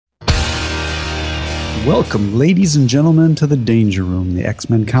Welcome, ladies and gentlemen, to the Danger Room, the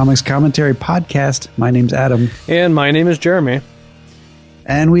X-Men Comics Commentary Podcast. My name's Adam. And my name is Jeremy.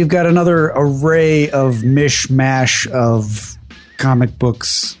 And we've got another array of mishmash of comic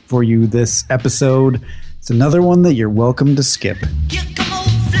books for you this episode. It's another one that you're welcome to skip.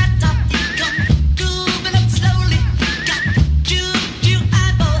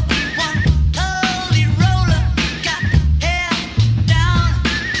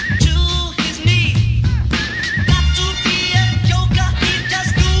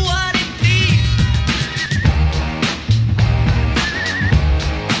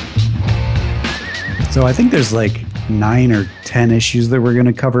 So I think there's like 9 or 10 issues that we're going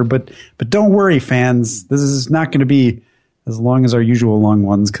to cover, but don't worry, fans. This is not going to be as long as our usual long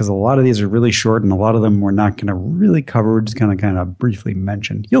ones because a lot of these are really short and a lot of them we're not going to really cover. We're just going to kind of briefly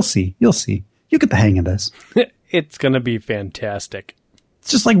mention. You'll see. You'll get the hang of this. It's going to be fantastic.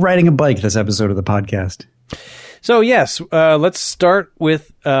 It's just like riding a bike, this episode of the podcast. So yes, let's start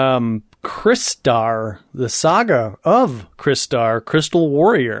with Crystar, the saga of Crystar, Crystal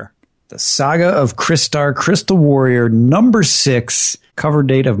Warrior. The Saga of Crystar, Crystal Warrior, number 6, cover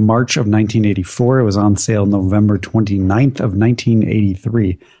date of March of 1984. It was on sale November 29th of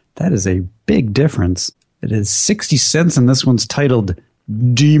 1983. That is a big difference. It is 60 cents, and this one's titled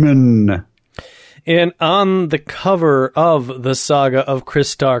Demon. And on the cover of the Saga of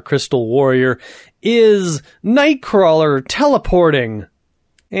Crystar, Crystal Warrior is Nightcrawler teleporting.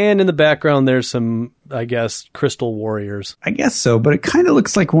 And in the background, there's some, I guess, Crystal Warriors. I guess so, but it kind of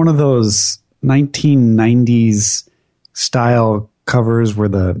looks like one of those 1990s style covers where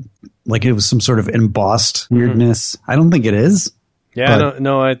it was some sort of embossed weirdness. I don't think it is. Yeah,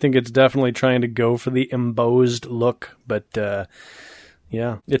 no, I think it's definitely trying to go for the embossed look, but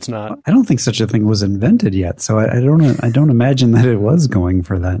yeah, it's not. I don't think such a thing was invented yet, so I don't imagine that it was going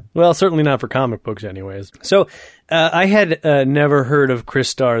for that. Well, certainly not for comic books anyways. So I had never heard of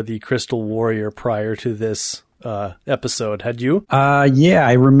Crystar, the Crystal Warrior, prior to this episode. Had you? Yeah,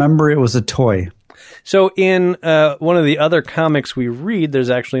 I remember it was a toy. So in one of the other comics we read, there's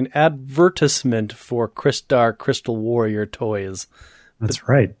actually an advertisement for Crystar Crystal Warrior toys. That's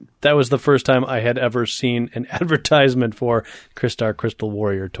right. That was the first time I had ever seen an advertisement for Crystar Crystal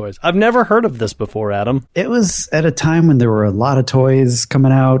Warrior toys. I've never heard of this before, Adam. It was at a time when there were a lot of toys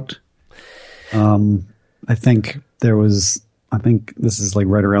coming out. I think this is like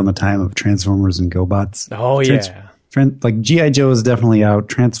right around the time of Transformers and GoBots. Oh, yeah. Like G.I. Joe is definitely out.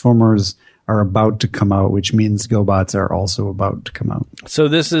 Transformers are about to come out, which means GoBots are also about to come out. So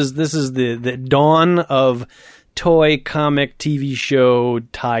this is the dawn of toy, comic, TV show,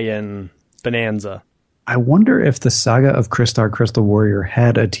 tie-in bonanza. I wonder if the Saga of Crystar Crystal Warrior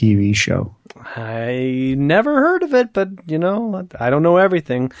had a TV show. I never heard of it, but, I don't know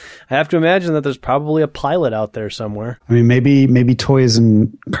everything. I have to imagine that there's probably a pilot out there somewhere. I mean, maybe toys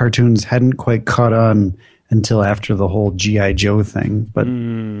and cartoons hadn't quite caught on until after the whole G.I. Joe thing, but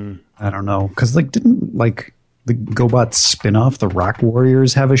I don't know. Because, didn't, the GoBots spin-off, the Rock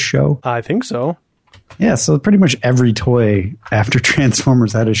Warriors, have a show? I think so. Yeah, so pretty much every toy after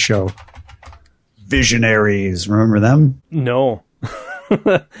Transformers had a show. Visionaries, remember them? No.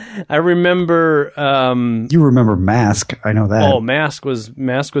 I remember... you remember Mask, I know that. Oh, Mask was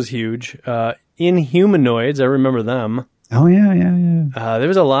huge. Inhumanoids, I remember them. Oh, yeah. There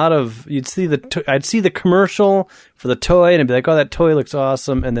was a lot of... I'd see the commercial for the toy, and I'd be like, oh, that toy looks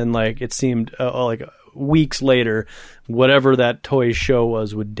awesome, and then, it seemed, weeks later, whatever that toy show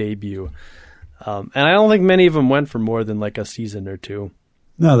was would debut. And I don't think many of them went for more than a season or two.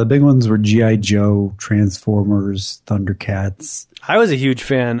 No, the big ones were G.I. Joe, Transformers, Thundercats. I was a huge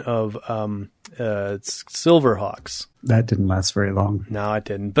fan of Silverhawks. That didn't last very long. No, it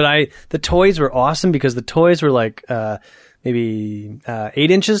didn't. But the toys were awesome because the toys were maybe 8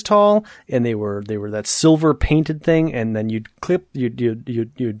 inches tall, and they were that silver painted thing, and then you'd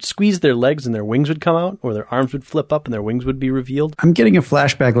squeeze their legs and their wings would come out, or their arms would flip up and their wings would be revealed. I'm getting a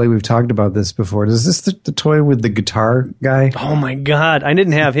flashback like we've talked about this before. Is this the toy with the guitar guy? Oh my God. I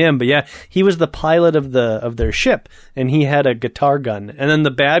didn't have him, but yeah, he was the pilot of their ship, and he had a guitar gun. And then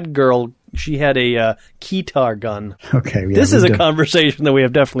the bad girl, she had a keytar gun. Okay. Yeah, this is a conversation that we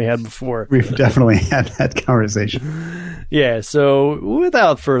have definitely had before. We've definitely had that conversation. Yeah, so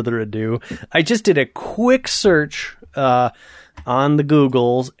without further ado, I just did a quick search on the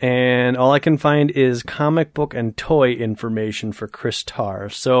Googles, and all I can find is comic book and toy information for Crystar.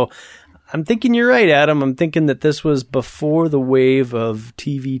 So I'm thinking you're right, Adam. I'm thinking that this was before the wave of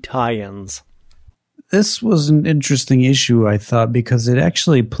TV tie-ins. This was an interesting issue, I thought, because it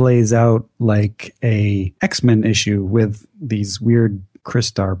actually plays out like a X-Men issue with these weird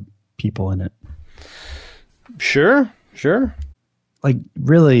Crystar people in it. Sure. Like,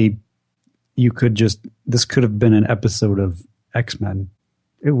 really, this could have been an episode of X-Men.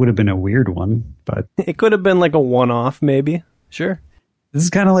 It would have been a weird one, but... It could have been like a one-off, maybe. Sure. This is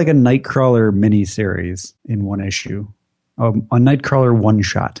kind of like a Nightcrawler miniseries in one issue. A Nightcrawler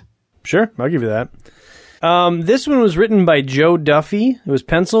one-shot. Sure, I'll give you that. This one was written by Joe Duffy. It was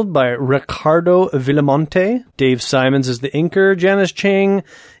penciled by Ricardo Villamonte. Dave Simons is the inker. Janice Chang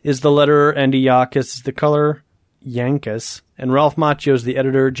is the letterer. Andy Yankus is the color. Yankus. And Ralph Macchio is the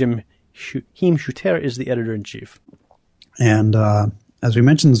editor. Jim Heem-Schutter is the editor-in-chief. And as we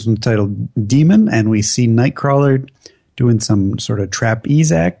mentioned, this one's titled Demon, and we see Nightcrawler doing some sort of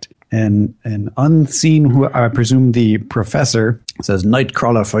trapeze act. And an unseen, who I presume the professor, says,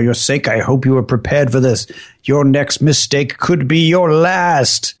 Nightcrawler, for your sake, I hope you are prepared for this. Your next mistake could be your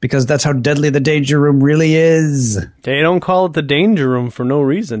last, because that's how deadly the Danger Room really is. They don't call it the Danger Room for no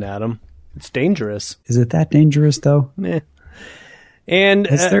reason, Adam. It's dangerous. Is it that dangerous, though? Meh. And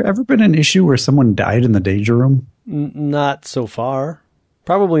has there ever been an issue where someone died in the Danger Room? Not so far.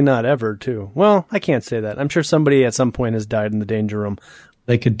 Probably not ever, too. Well, I can't say that. I'm sure somebody at some point has died in the Danger Room.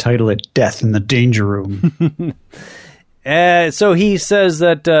 They could title it Death in the Danger Room. So he says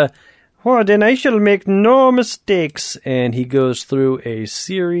that, well, then I shall make no mistakes. And he goes through a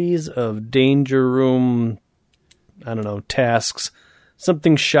series of Danger Room, tasks.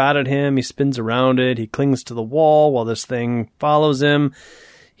 Something shot at him. He spins around it. He clings to the wall while this thing follows him.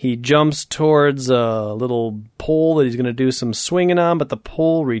 He jumps towards a little pole that he's going to do some swinging on, but the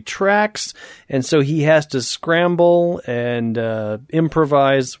pole retracts, and so he has to scramble and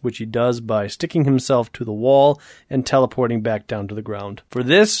improvise, which he does by sticking himself to the wall and teleporting back down to the ground. For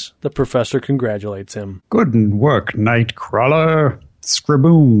this, the professor congratulates him. Good work, Nightcrawler.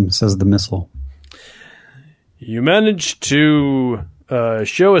 Scriboom, says the missile. You managed to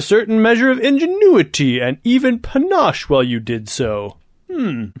show a certain measure of ingenuity and even panache while you did so.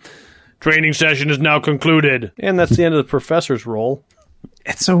 Training session is now concluded. And that's the end of the professor's role.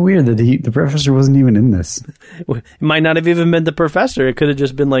 It's so weird that the professor wasn't even in this. It might not have even been the professor. It could have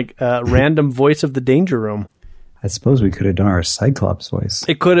just been like a random voice of the Danger Room. I suppose we could have done our Cyclops voice.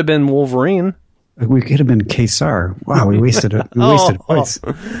 It could have been Wolverine. We could have been Kesar. Wow, we wasted it. We wasted a voice.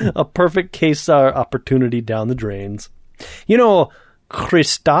 A perfect Kesar opportunity down the drains. You know,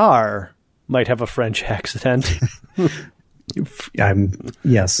 Christar might have a French accent.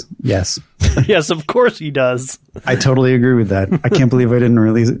 Yes. Yes, of course he does. I totally agree with that. I can't believe I didn't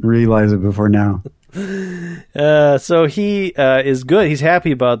realize it before now. So he is good. He's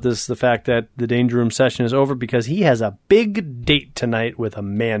happy about this, the fact that the Danger Room session is over, because he has a big date tonight with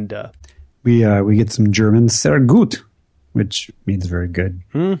Amanda. We get some German sehr gut, which means very good.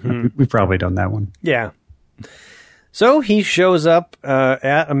 Mm-hmm. We've probably done that one. Yeah. So he shows up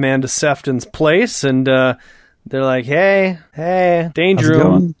at Amanda Sefton's place, and they're like, hey, Danger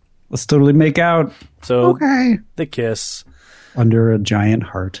Room. Let's totally make out. So okay. The kiss. Under a giant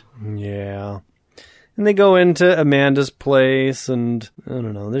heart. Yeah. And they go into Amanda's place, and I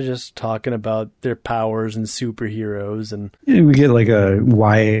don't know, they're just talking about their powers and superheroes. And we get like a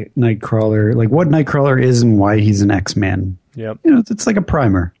why Nightcrawler, like what Nightcrawler is and why he's an X-Man. Yep. It's like a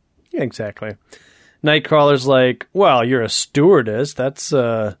primer. Yeah, exactly. Nightcrawler's like, well, you're a stewardess. That's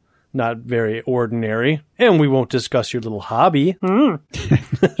not very ordinary. And we won't discuss your little hobby.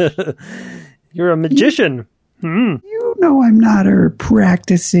 You're a magician. You know I'm not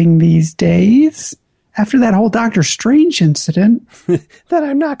practicing these days. After that whole Doctor Strange incident. That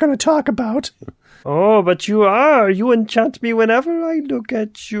I'm not going to talk about. Oh, but you are. You enchant me whenever I look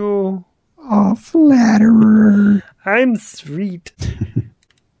at you. Oh, flatterer. I'm sweet.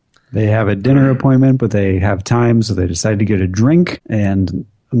 They have a dinner appointment, but they have time, so they decide to get a drink, and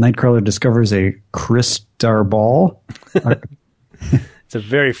Nightcrawler discovers a crystal ball. It's a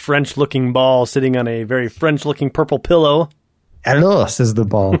very French-looking ball sitting on a very French-looking purple pillow. Hello, says the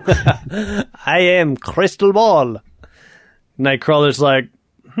ball. I am Crystal Ball. Nightcrawler's like,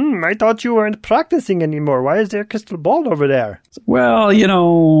 I thought you weren't practicing anymore. Why is there a crystal ball over there? Well,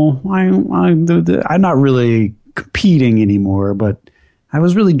 I'm not really competing anymore, but I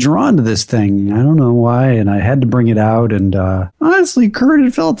was really drawn to this thing. I don't know why, and I had to bring it out. And honestly, Kurt,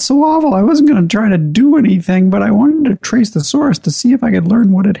 it felt so awful. I wasn't going to try to do anything, but I wanted to trace the source to see if I could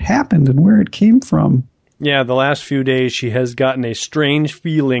learn what had happened and where it came from. Yeah, the last few days she has gotten a strange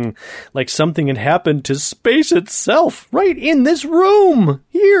feeling like something had happened to space itself right in this room.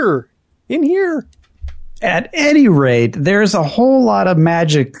 In here. At any rate, there's a whole lot of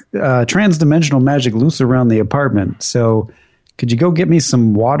magic, transdimensional magic loose around the apartment. So could you go get me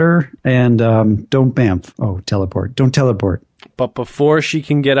some water and don't bamf. Oh, teleport. Don't teleport. But before she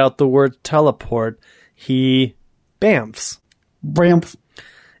can get out the word teleport, he bamfs. Bramp.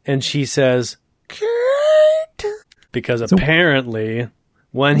 And she says, Kurt! Because apparently,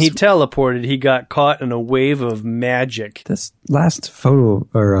 when he teleported, he got caught in a wave of magic. This last photo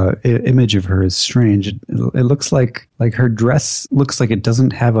or image of her is strange. It looks like her dress looks like it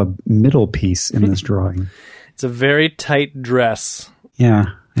doesn't have a middle piece in this drawing. It's a very tight dress. Yeah,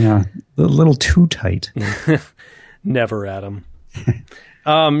 a little too tight. Never, Adam.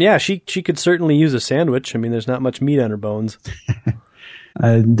 Yeah, she could certainly use a sandwich. I mean, there's not much meat on her bones.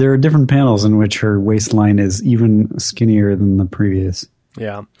 There are different panels in which her waistline is even skinnier than the previous.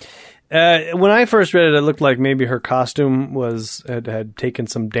 Yeah. When I first read it, it looked like maybe her costume had taken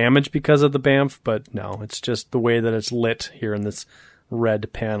some damage because of the bamf, but no, it's just the way that it's lit here in this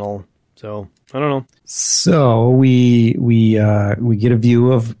red panel. So I don't know. So we get a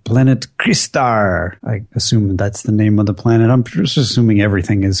view of planet Crystar. I assume that's the name of the planet. I'm just assuming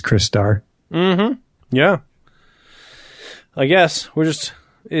everything is Crystar. Mm-hmm. Yeah. I guess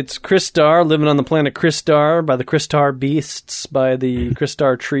it's Crystar living on the planet Crystar by the Crystar beasts, by the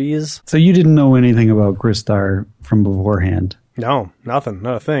Crystar trees. So you didn't know anything about Crystar from beforehand? No, nothing,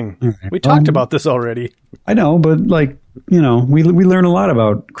 not a thing. Right. We talked about this already. I know, but we learn a lot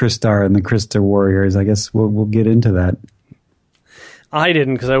about Crystar and the Crystar warriors. I guess we'll get into that. I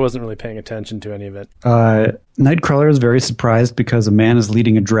didn't because I wasn't really paying attention to any of it. Nightcrawler is very surprised because a man is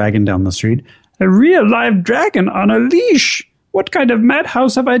leading a dragon down the street. A real live dragon on a leash. What kind of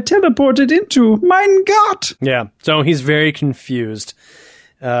madhouse have I teleported into? Mein Gott! Yeah, so he's very confused.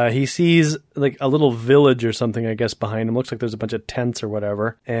 He sees like a little village or something, I guess, behind him. Looks like there's a bunch of tents or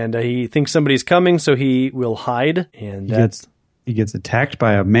whatever. And he thinks somebody's coming, so he will hide. And he gets attacked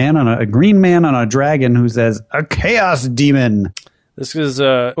by a green man on a dragon who says, "A chaos demon." This is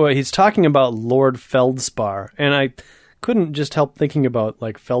he's talking about Lord Feldspar, and I couldn't just help thinking about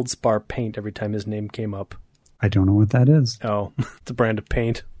like Feldspar paint every time his name came up. I don't know what that is. Oh, it's a brand of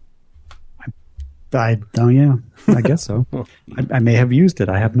paint. I guess so. I may have used it.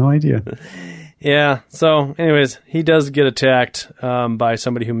 I have no idea. Yeah. So, anyways, he does get attacked by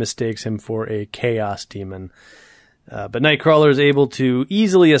somebody who mistakes him for a chaos demon. But Nightcrawler is able to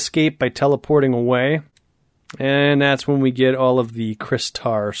easily escape by teleporting away. And that's when we get all of the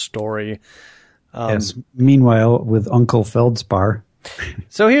Crystar story. Yes. Meanwhile, with Uncle Feldspar.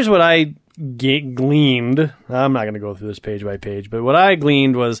 So here's what I gleaned. I'm not going to go through this page by page, but what I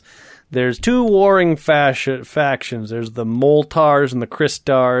gleaned was there's two warring factions. There's the Moltars and the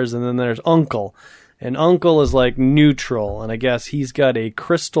Crystars, and then there's Uncle. And Uncle is like neutral, and I guess he's got a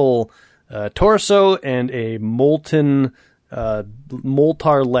crystal torso and a molten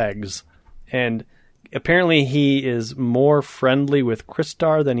Moltar legs. And apparently he is more friendly with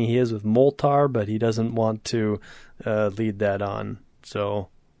Crystar than he is with Moltar, but he doesn't want to lead that on. So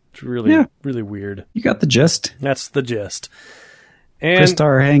it's really weird. You got the gist. That's the gist. And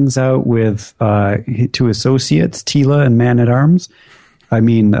Crystar hangs out with two associates, Tila and Man-at-Arms. I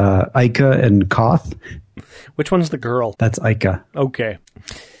mean, Ica and Koth. Which one's the girl? That's Ica. Okay.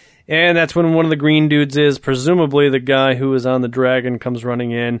 And that's when one of the green dudes is, presumably the guy who is on the dragon, comes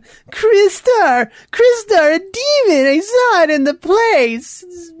running in. Crystar, a demon! I saw it in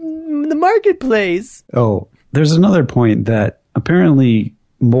the marketplace. Oh, there's another point that apparently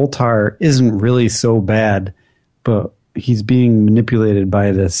Moltar isn't really so bad, but he's being manipulated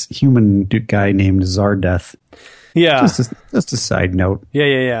by this human guy named Zardeth. Yeah. Just a side note.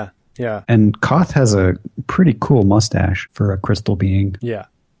 Yeah. And Koth has a pretty cool mustache for a crystal being. Yeah.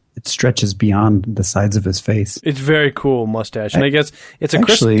 It stretches beyond the sides of his face. It's very cool mustache. And I guess it's a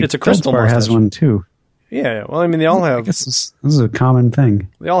crystal Feldspar mustache. has one too. Yeah. Well, I mean, they all have... I guess this is a common thing.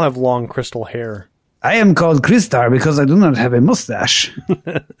 They all have long crystal hair. I am called Crystar because I do not have a mustache.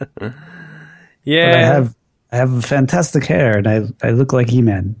 Yeah. But I have fantastic hair, and I look like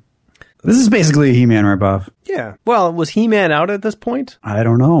He-Man. This is basically a He-Man ripoff. Yeah. Well, was He-Man out at this point? I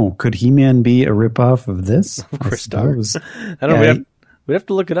don't know. Could He-Man be a ripoff of this? Crystar. I don't know. We'd have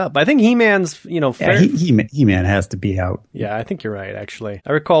to look it up. I think He-Man's, fair. Yeah, He-Man has to be out. Yeah, I think you're right, actually.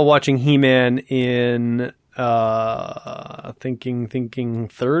 I recall watching He-Man in, thinking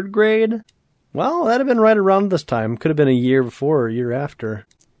third grade. Well, that'd have been right around this time. Could have been a year before or a year after.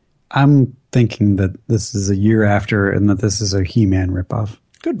 I'm thinking that this is a year after and that this is a He-Man ripoff.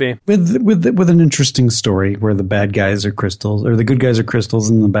 Could be. With an interesting story where the bad guys are crystals, or the good guys are crystals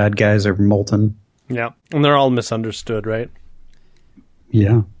and the bad guys are molten. Yeah, and they're all misunderstood, right?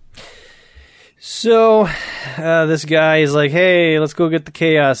 Yeah. So this guy is like, hey, let's go get the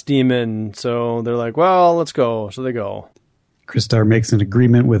Chaos Demon. So they're like, well, let's go. So they go. Crystar makes an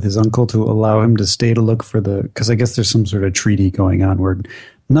agreement with his uncle to allow him to stay to look for because I guess there's some sort of treaty going on where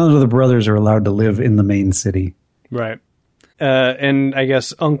None of the brothers are allowed to live in the main city. Right. And I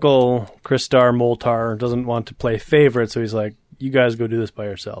guess Uncle Kristar Moltar doesn't want to play favorite, so he's like, you guys go do this by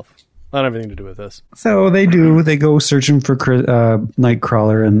yourself. I don't have anything to do with this. So they do. They go searching for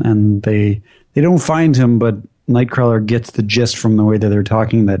Nightcrawler, and they don't find him, but Nightcrawler gets the gist from the way that they're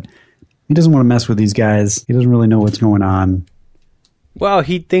talking that he doesn't want to mess with these guys. He doesn't really know what's going on. Well,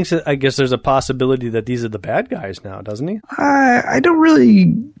 he thinks that, I guess there's a possibility that these are the bad guys now, doesn't he? I don't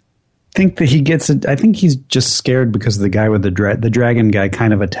really think that he gets it. I think he's just scared because the guy with the dragon guy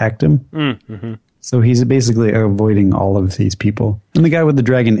kind of attacked him. Mm-hmm. So he's basically avoiding all of these people. And the guy with the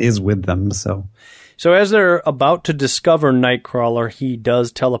dragon is with them, so... So as they're about to discover Nightcrawler, he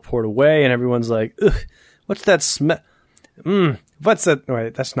does teleport away, and everyone's like, ugh, what's that smell? What's that?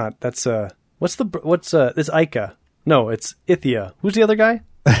 Wait, that's not, that's, it's Ica. No, it's Ithia. Who's the other guy?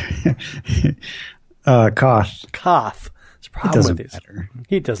 Koth. Koth. It's a problem with these.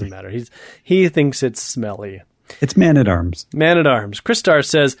 He doesn't matter. He thinks it's smelly. It's Man-at-Arms. Man-at-Arms. Kristar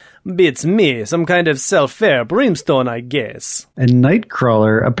says, "It's me, some kind of self-fair brimstone, I guess." And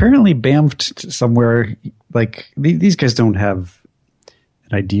Nightcrawler apparently bamfed somewhere. Like, these guys don't have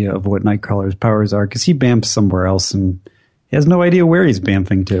an idea of what Nightcrawler's powers are, because he bamfs somewhere else, and he has no idea where he's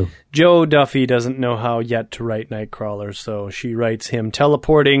bamfing to. Joe Duffy doesn't know how yet to write Nightcrawler, so she writes him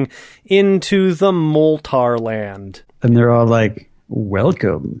teleporting into the Moltar land. And they're all like,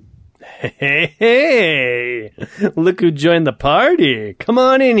 welcome. Hey, look who joined the party. Come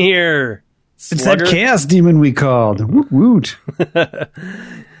on in here, Slugger. It's that Chaos Demon we called. Woot woot.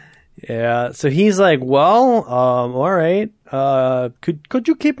 Yeah, so he's like, well, all right. Could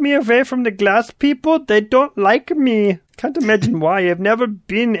you keep me away from the glass people? They don't like me. Can't imagine why. I've never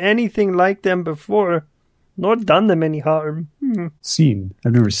been anything like them before, nor done them any harm.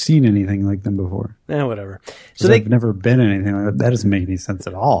 I've never seen anything like them before. Whatever. So I've never been anything like that. That doesn't make any sense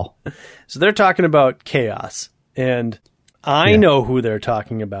at all. So they're talking about Chaos, and I know who they're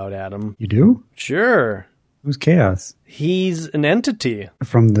talking about, Adam. You do? Sure. Who's Chaos? He's an entity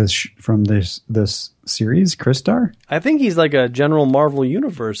from this series, Kristar. I think he's like a general Marvel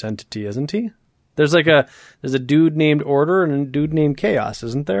Universe entity, isn't he? There's a dude named Order and a dude named Chaos,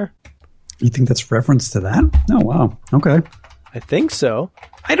 isn't there? You think that's reference to that? Oh wow. Okay. I think so.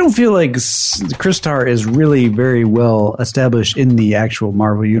 I don't feel like Kristar is really very well established in the actual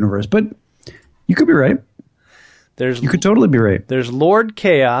Marvel Universe, but you could be right. You could totally be right. There's Lord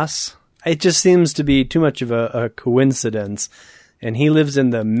Chaos. It just seems to be too much of a coincidence. And he lives in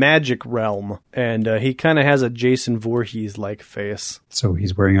the magic realm. And he kind of has a Jason Voorhees-like face. So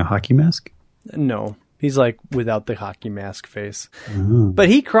he's wearing a hockey mask? No. He's like without the hockey mask face. Oh. But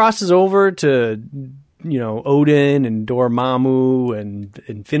he crosses over to... Odin and Dormammu and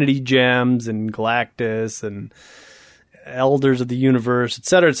Infinity Gems and Galactus and Elders of the Universe, et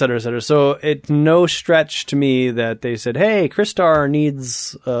cetera, et cetera, et cetera. So it's no stretch to me that they said, hey, Kristar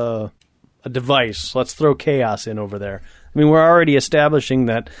needs a device. Let's throw Chaos in over there. I mean, we're already establishing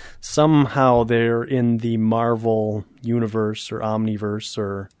that somehow they're in the Marvel Universe or Omniverse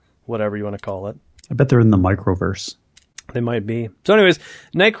or whatever you want to call it. I bet they're in the Microverse. They might be. So anyways,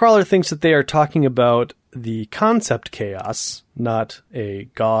 Nightcrawler thinks that they are talking about the concept Chaos, not a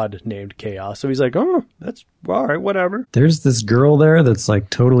god named Chaos. So he's like, oh, that's all right, whatever. There's this girl there that's like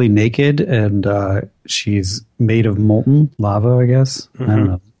totally naked, and she's made of molten lava, I guess. Mm-hmm. I don't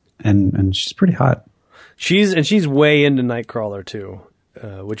know. And she's pretty hot. She's way into Nightcrawler too.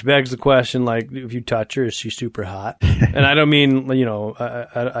 Which begs the question, like, if you touch her, is she super hot? And I don't mean,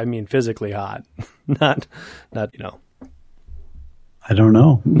 I mean physically hot. not. I don't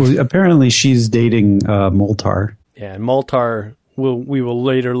know. Well, apparently she's dating Moltar. Yeah, and Moltar, we will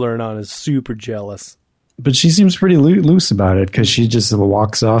later learn on, is super jealous. But she seems pretty loose about it, because she just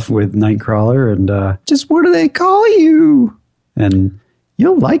walks off with Nightcrawler and just, what do they call you? And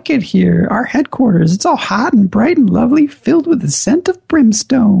you'll like it here. Our headquarters, it's all hot and bright and lovely, filled with the scent of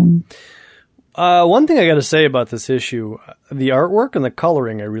brimstone. One thing I got to say about this issue, the artwork and the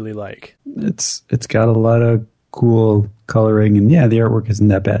coloring I really like. It's got a lot of cool coloring, and yeah, the artwork isn't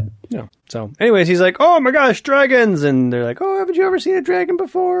that bad. Yeah. So anyways, he's like, oh my gosh, dragons. And they're like, oh, haven't you ever seen a dragon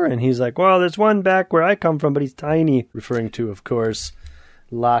before? And he's like, well, there's one back where I come from, but he's tiny. Referring to, of course,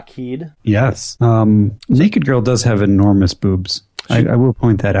 Lockheed. Yes. Naked Girl does have enormous boobs. I will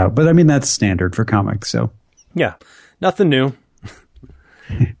point that out. But I mean, that's standard for comics, so. Yeah. Nothing new.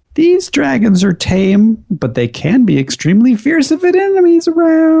 These dragons are tame, but they can be extremely fierce if an enemy's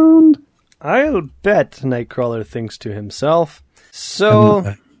around. I'll bet, Nightcrawler thinks to himself.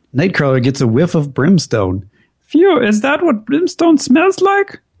 So... Nightcrawler gets a whiff of brimstone. Phew, is that what brimstone smells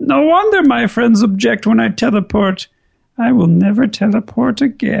like? No wonder my friends object when I teleport. I will never teleport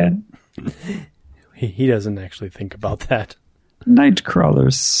again. He doesn't actually think about that.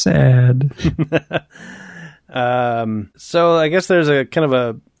 Nightcrawler's sad. So I guess there's a kind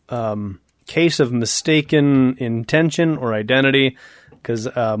of a case of mistaken intention or identity, because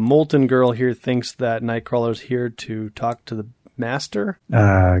Molten Girl here thinks that Nightcrawler's here to talk to the Master.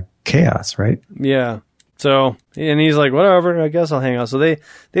 Chaos, right? Yeah. So, and he's like, whatever, I guess I'll hang out. So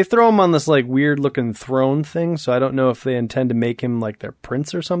they throw him on this like weird looking throne thing. So I don't know if they intend to make him like their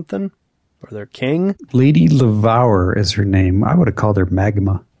prince or something, or their king. Lady Levour is her name. I would have called her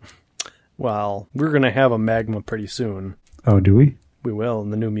Magma. Well, we're going to have a Magma pretty soon. Oh, do we? We will, in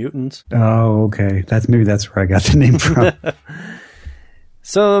the New Mutants. Oh, okay. Maybe that's where I got the name from.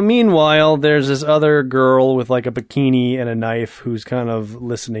 So, meanwhile, there's this other girl with like a bikini and a knife who's kind of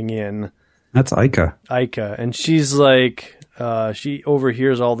listening in. That's Ica. Ica. And she's like, she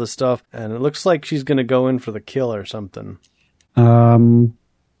overhears all this stuff, and it looks like she's going to go in for the kill or something.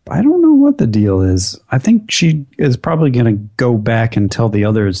 I don't know what the deal is. I think she is probably going to go back and tell the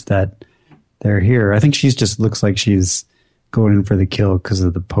others that they're here. I think she just looks like she's going in for the kill because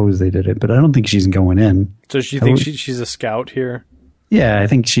of the pose they did it, but I don't think she's going in. So she thinks she's a scout here? Yeah, I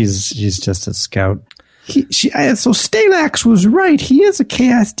think she's just a scout. So Stalax was right. He is a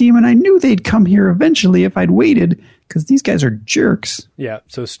chaos demon. I knew they'd come here eventually if I'd waited, because these guys are jerks. Yeah,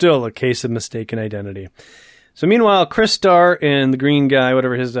 so still a case of mistaken identity. So meanwhile, Crystar and the green guy,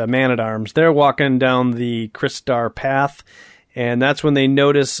 whatever his man-at-arms, they're walking down the Crystar path, and that's when they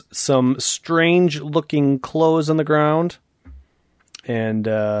notice some strange-looking clothes on the ground. And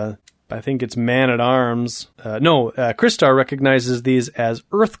I think it's man-at-arms. Crystar recognizes these as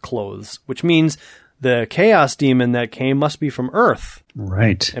Earth clothes, which means the Chaos Demon that came must be from Earth.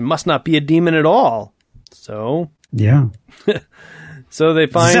 Right. And must not be a demon at all. So... Yeah. So they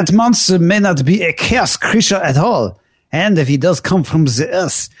find... That monster may not be a chaos creature at all. And if he does come from the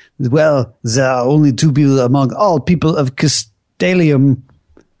Earth, well, there are only two people among all people of Crystalium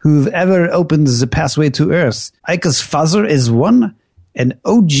who've ever opened the pathway to Earth. Ica's father is one, and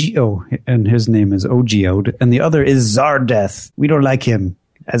and his name is Ogeode, and the other is Zardeth. We don't like him,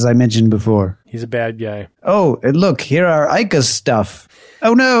 as I mentioned before. He's a bad guy. Oh, and look, here are Ica's stuff.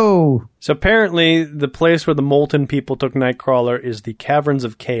 Oh no! So apparently the place where the Molten people took Nightcrawler is the Caverns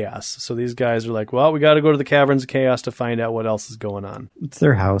of Chaos. So these guys are like, well, we got to go to the Caverns of Chaos to find out what else is going on. It's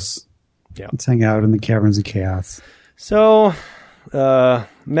their house. Yeah. Let's hang out in the Caverns of Chaos. So,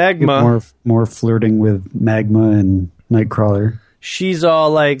 Magma... More flirting with Magma and Nightcrawler. She's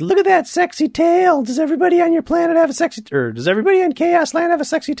all like, look at that sexy tail. Does everybody on your planet have a sexy... Or does everybody on Chaos Land have a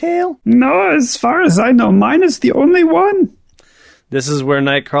sexy tail? No, as far as I know, mine is the only one. This is where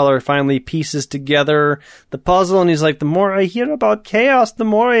Nightcrawler finally pieces together the puzzle, and he's like, the more I hear about Chaos, the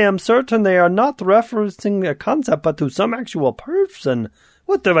more I am certain they are not referencing a concept, but to some actual person.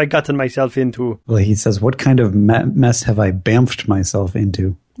 What have I gotten myself into? Well, he says, what kind of mess have I bamfed myself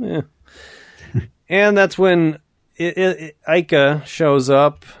into? Yeah. And that's when Ica shows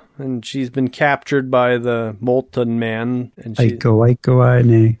up, and she's been captured by the Molten Man. And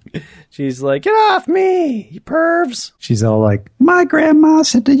Ico, she's like, get off me, you pervs. She's all like, my grandma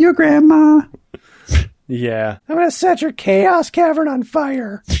said to your grandma. Yeah. I'm going to set your Chaos Cavern on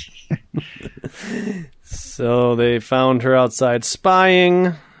fire. So they found her outside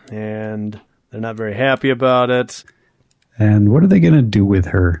spying, and they're not very happy about it. And what are they going to do with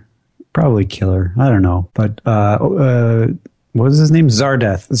her? Probably kill her. I don't know. But what is his name?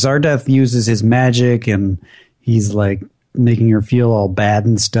 Zardeth. Zardeth uses his magic, and he's like making her feel all bad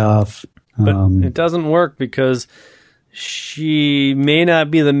and stuff. But it doesn't work because she may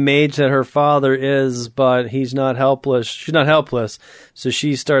not be the mage that her father is, but he's not helpless. She's not helpless. So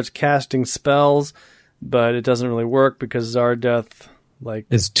she starts casting spells, but it doesn't really work because Zardeth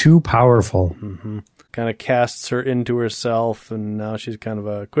is too powerful. Mm-hmm. Kind of casts her into herself, and now she's kind of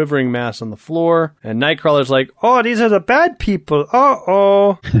a quivering mass on the floor. And Nightcrawler's like, oh, these are the bad people.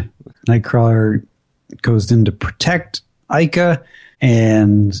 Uh-oh. Nightcrawler goes in to protect Ica,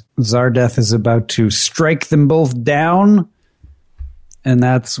 and Zardeth is about to strike them both down. And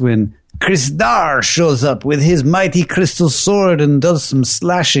that's when Crystar shows up with his mighty crystal sword and does some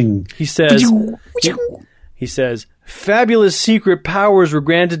slashing. He says, fabulous secret powers were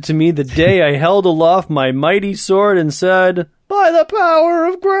granted to me the day I held aloft my mighty sword and said, by the power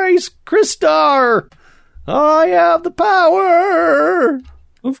of grace, Crystar, I have the power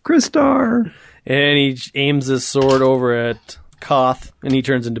of Crystar. And he aims his sword over at Koth, and he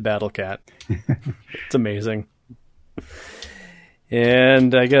turns into Battle Cat. It's amazing.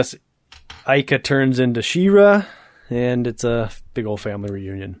 And I guess Ica turns into She-Ra, and it's a big old family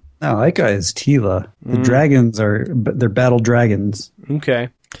reunion. No, Ica is Tila. The dragons they're battle dragons. Okay.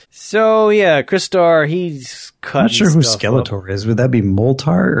 So, yeah, Crystar, he's cut. I'm not sure who Skeletor is. Would that be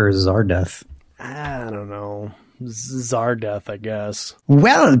Moltar or Zardeth? I don't know. Zardeth, I guess.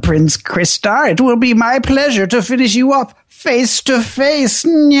 Well, Prince Crystar, it will be my pleasure to finish you off face to face.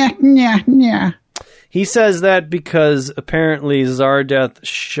 Nya, nya, nya. He says that because apparently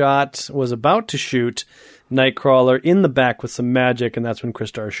Zardeth was about to shoot Nightcrawler in the back with some magic, and that's when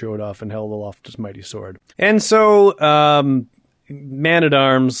Crystar showed off and held aloft his mighty sword. And so,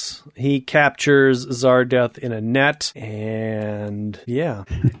 Man-at-Arms, he captures Zardeth in a net, and yeah.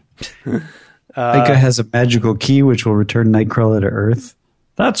 Ica has a magical key which will return Nightcrawler to Earth.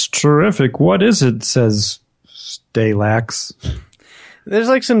 That's terrific. What is it? Says Stalax. There's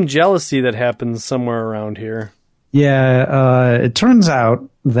like some jealousy that happens somewhere around here. Yeah, it turns out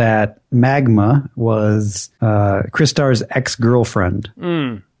that Magma was Crystar's ex-girlfriend.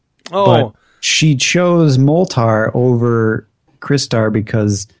 Oh. But she chose Moltar over Crystar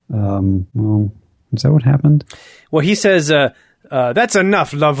because, is that what happened? Well, he says, that's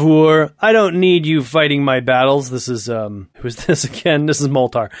enough, Lavur. I don't need you fighting my battles. This is, who's this again? This is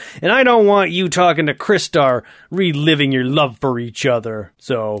Moltar. And I don't want you talking to Crystar, reliving your love for each other.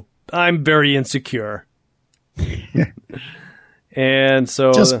 So, I'm very insecure. And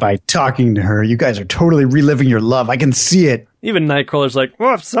so... Just by talking to her, you guys are totally reliving your love. I can see it. Even Nightcrawler's like,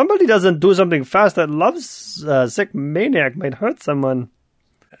 well, if somebody doesn't do something fast, that loves sick maniac might hurt someone.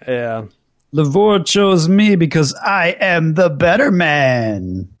 Yeah. Lavur chose me because I am the better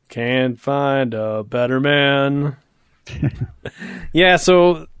man. Can't find a better man. Yeah,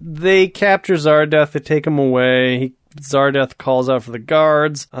 so they capture Zardeth. They take him away. Zardeth calls out for the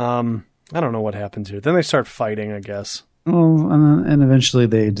guards. I don't know what happens here. Then they start fighting, I guess. Oh, and eventually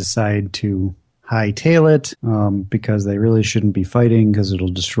they decide to hightail it because they really shouldn't be fighting because it'll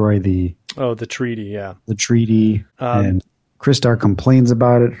destroy the treaty, yeah. The treaty. And Crystar complains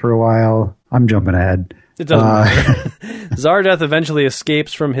about it for a while. I'm jumping ahead. It doesn't matter. Zardeth eventually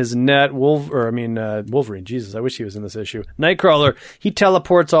escapes from his net. Wolverine. Jesus, I wish he was in this issue. Nightcrawler, he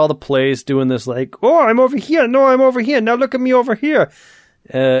teleports all the place doing this like, oh, I'm over here. No, I'm over here. Now look at me over here.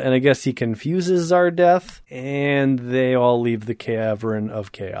 And I guess he confuses Zardeth, and they all leave the Cavern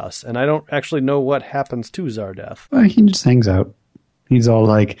of Chaos. And I don't actually know what happens to Zardeth. He just hangs out. He's all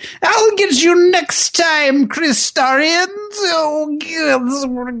like, I'll get you next time, Crystarians. Oh,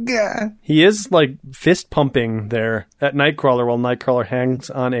 God. He is like fist pumping there at Nightcrawler while Nightcrawler hangs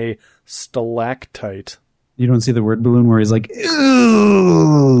on a stalactite. You don't see the word balloon where he's like,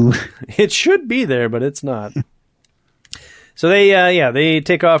 ooh. It should be there, but it's not. So they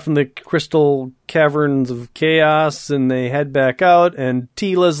take off from the crystal caverns of chaos and they head back out, and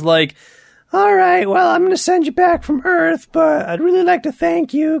Tila's like, all right, well, I'm going to send you back from Earth, but I'd really like to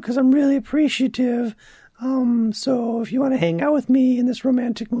thank you because I'm really appreciative. So if you want to hang out with me in this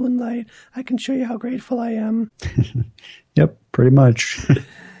romantic moonlight, I can show you how grateful I am. Yep, pretty much.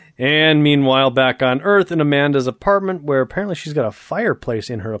 And meanwhile, back on Earth in Amanda's apartment, where apparently she's got a fireplace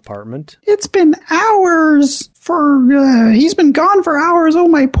in her apartment. It's been hours he's been gone for hours. Oh,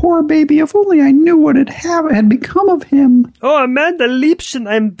 my poor baby. If only I knew what had become of him. Oh, Amanda Liebchen,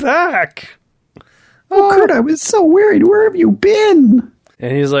 I'm back. Oh, Kurt, I was so worried. Where have you been?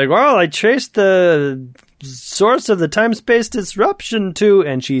 And he's like, well, I traced the source of the time-space disruption to,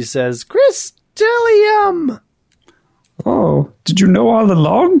 and she says, Crystallium. Oh, did you know all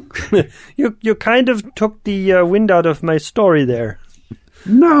along? You kind of took the wind out of my story there.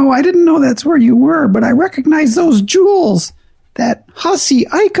 No, I didn't know that's where you were, but I recognize those jewels. That hussy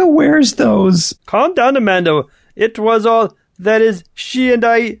Ica wears those. Calm down, Amanda. It was all, that is, she and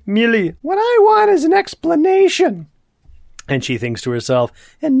I merely. What I want is an explanation. And she thinks to herself,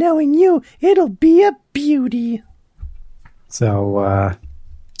 and knowing you, it'll be a beauty. So, I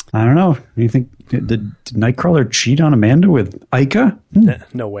don't know. You think, did Nightcrawler cheat on Amanda with Ica?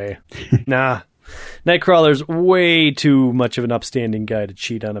 No way. Nah. Nightcrawler's way too much of an upstanding guy to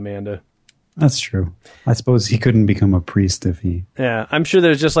cheat on Amanda. That's true. I suppose he couldn't become a priest if he... Yeah, I'm sure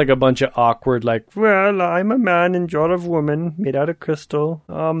there's just like a bunch of awkward, like, well, I'm a man and you're a woman made out of crystal.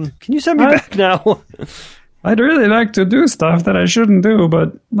 Can you send me back now? I'd really like to do stuff that I shouldn't do,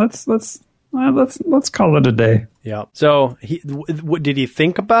 but let's call it a day. Yeah. So, did he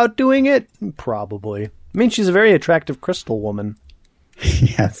think about doing it? Probably. I mean, she's a very attractive crystal woman.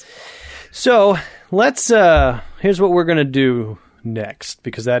 Yes. So, let's, here's what we're going to do next,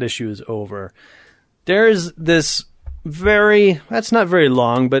 because that issue is over. There's this that's not very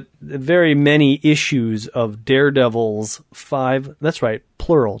long, but very many issues of Daredevils 5, that's right,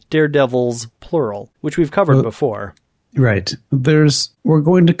 plural, Daredevils, plural, which we've covered before. Right. We're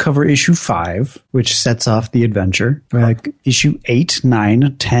going to cover issue 5, which sets off the adventure. Issue 8,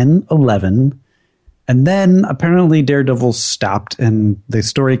 9, 10, 11. And then apparently Daredevil stopped and the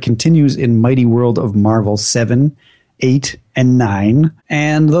story continues in Mighty World of Marvel 7, 8, and 9.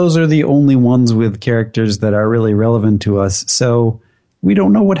 And those are the only ones with characters that are really relevant to us. So we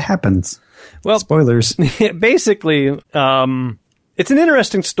don't know what happens. Well, spoilers. Basically, it's an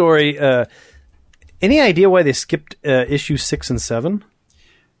interesting story. Any idea why they skipped issue 6 and 7?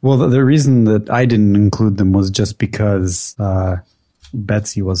 Well, the reason that I didn't include them was just because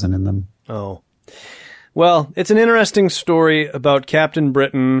Betsy wasn't in them. Oh. Well, it's an interesting story about Captain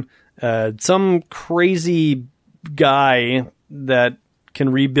Britain, some crazy guy that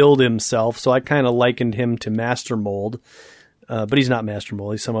can rebuild himself. So I kind of likened him to Master Mold. But he's not Master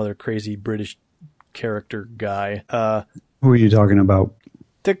Mold. He's some other crazy British character guy. Who are you talking about?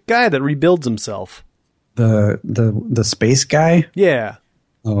 The guy that rebuilds himself. The space guy? Yeah.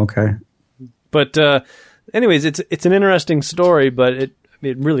 Oh, okay. But anyways, it's an interesting story, but it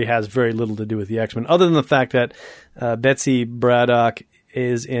really has very little to do with the X-Men, other than the fact that Betsy Braddock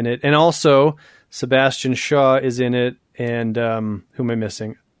is in it, and also Sebastian Shaw is in it, and who am I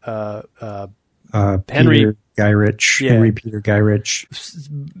missing? Henry Guy Rich. Yeah. Henry Peter Guy Rich.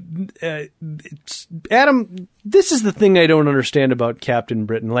 Adam, this is the thing I don't understand about Captain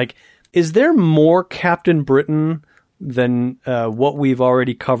Britain. Like, is there more Captain Britain than what we've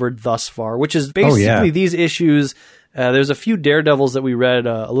already covered thus far? Which is basically these issues. There's a few Daredevils that we read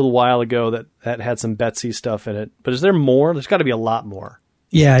a little while ago that had some Betsy stuff in it. But is there more? There's got to be a lot more.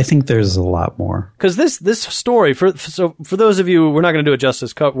 Yeah, I think there's a lot more. Because this story, for those of you, we're not going to do it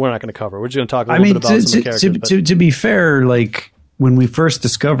justice. We're not going to cover. We're just going to talk a little bit about some of the characters. To be fair, like when we first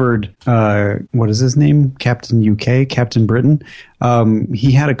discovered, what is his name? Captain UK, Captain Britain.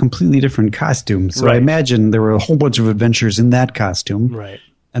 He had a completely different costume. So right. I imagine there were a whole bunch of adventures in that costume. Right.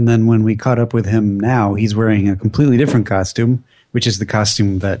 And then when we caught up with him now, he's wearing a completely different costume, which is the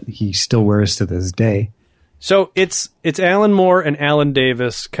costume that he still wears to this day. So it's Alan Moore and Alan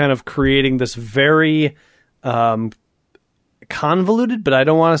Davis kind of creating this very convoluted, but I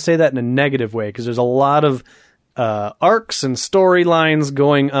don't want to say that in a negative way, because there's a lot of arcs and storylines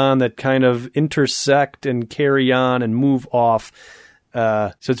going on that kind of intersect and carry on and move off.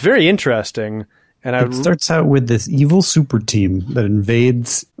 So it's very interesting. And it starts out with this evil super team that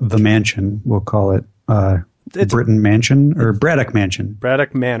invades the mansion. We'll call it Britain Mansion or Braddock Mansion.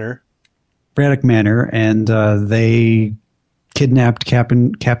 Braddock Manor. And they kidnapped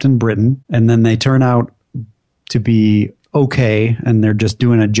Captain Britain, and then they turn out to be okay, and they're just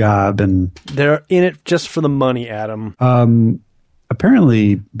doing a job, and they're in it just for the money, Adam.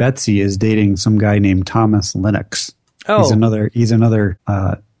 Apparently, Betsy is dating some guy named Thomas Lennox. Oh, he's another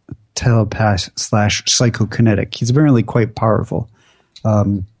telepath / psychokinetic. He's apparently quite powerful.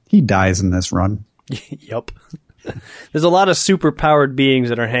 He dies in this run. Yep. There's a lot of super powered beings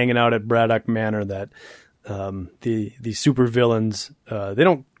that are hanging out at Braddock Manor that the super villains they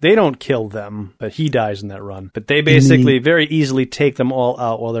don't kill them, but he dies in that run. But they basically very easily take them all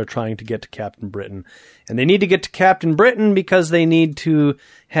out while they're trying to get to Captain Britain. And they need to get to Captain Britain because they need to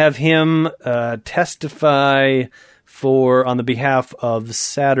have him testify on the behalf of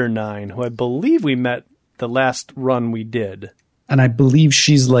Saturnine, who I believe we met the last run we did. And I believe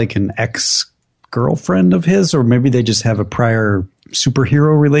she's like an ex-girlfriend of his, or maybe they just have a prior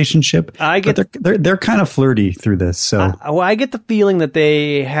superhero relationship. They're kind of flirty through this. So I get the feeling that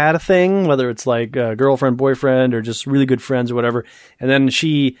they had a thing, whether it's like a girlfriend, boyfriend, or just really good friends or whatever. And then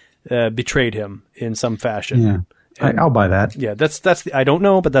she betrayed him in some fashion. Yeah. I'll buy that. Yeah, I don't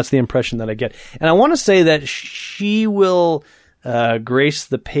know, but that's the impression that I get. And I want to say that she will grace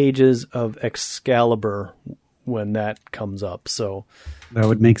the pages of Excalibur when that comes up. So that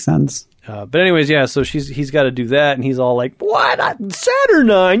would make sense. But anyways, yeah, so he's got to do that, and he's all like, what?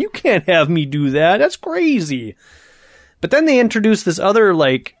 Saturnine? You can't have me do that. That's crazy. But then they introduce this other,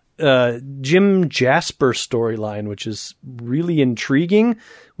 like, Jim Jasper storyline, which is really intriguing,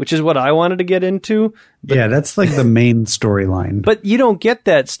 which is what I wanted to get into. But, yeah, that's like the main storyline. But you don't get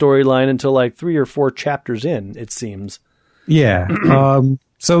that storyline until like 3 or 4 chapters in, it seems. Yeah.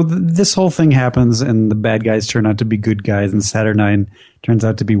 So this whole thing happens, and the bad guys turn out to be good guys, and Saturnine turns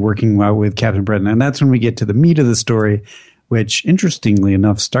out to be working well with Captain Britain. And that's when we get to the meat of the story, which, interestingly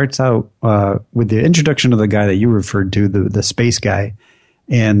enough, starts out with the introduction of the guy that you referred to, the space guy.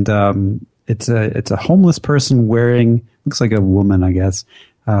 And it's a homeless person wearing, looks like a woman, I guess,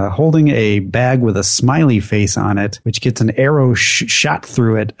 holding a bag with a smiley face on it, which gets an arrow shot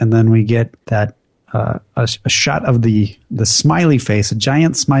through it. And then we get that a shot of the smiley face, a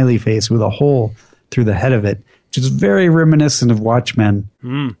giant smiley face with a hole through the head of it. which is very reminiscent of Watchmen,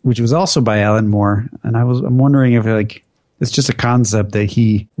 which was also by Alan Moore. And I'm wondering if like it's just a concept that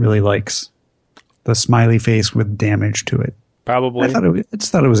he really likes, the smiley face with damage to it. Probably. I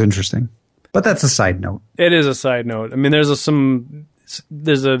just thought it was interesting, but that's a side note. It is a side note. I mean,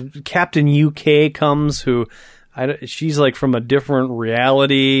 there's a Captain UK comes who. She's like from a different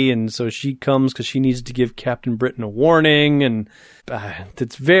reality, and so she comes because she needs to give Captain Britain a warning, and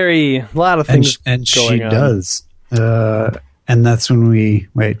it's a lot of things and going she on. does. And that's when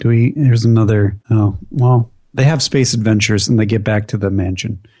there's another, they have space adventures and they get back to the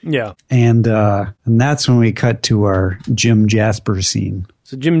mansion. Yeah. And that's when we cut to our Jim Jasper scene.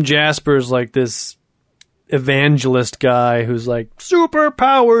 So Jim Jasper's like this evangelist guy who's like,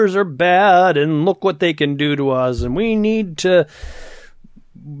 superpowers are bad and look what they can do to us and we need to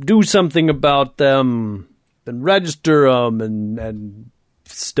do something about them and register them and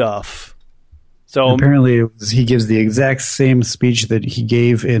stuff. So apparently he gives the exact same speech that he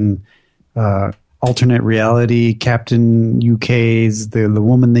gave in alternate reality, Captain UK's, the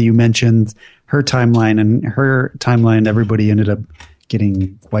woman that you mentioned, her timeline, everybody ended up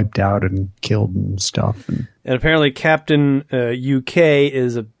getting wiped out and killed and stuff. And apparently Captain UK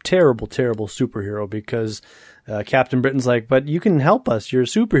is a terrible, terrible superhero because Captain Britain's like, but you can help us. You're a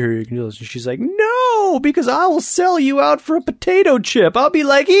superhero. You can do this. And she's like, no, because I will sell you out for a potato chip. I'll be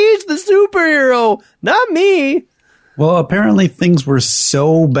like, he's the superhero, not me. Well, apparently things were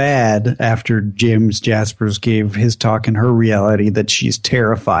so bad after James Jaspers gave his talk in her reality that she's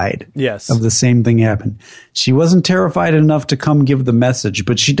terrified of the same thing happen. She wasn't terrified enough to come give the message,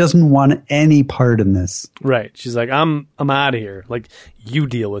 but she doesn't want any part in this. Right. She's like, I'm out of here. Like, you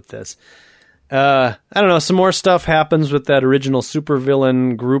deal with this. I don't know. Some more stuff happens with that original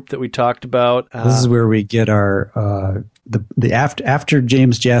supervillain group that we talked about. This is where we get our after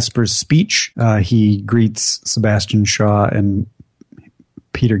James Jasper's speech. He greets Sebastian Shaw and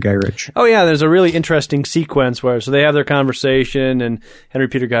Peter Gyrich. Oh yeah, there's a really interesting sequence where they have their conversation, and Henry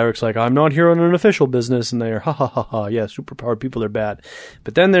Peter Gyrich's like, "I'm not here on an official business," and they're ha ha ha ha. Yeah, superpowered people are bad.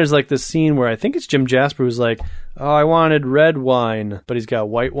 But then there's like this scene where I think it's Jim Jasper who's like, "Oh, I wanted red wine," but he's got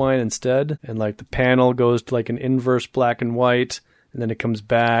white wine instead, and like the panel goes to like an inverse black and white. And then it comes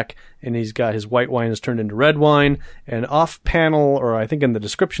back, and he's got his white wine is turned into red wine. And off panel, or I think in the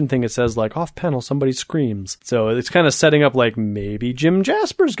description thing, it says like off panel somebody screams. So it's kind of setting up like maybe Jim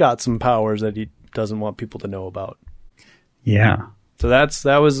Jasper's got some powers that he doesn't want people to know about. Yeah. So that's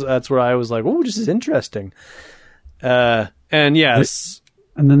where I was like, oh, this is interesting. And yes.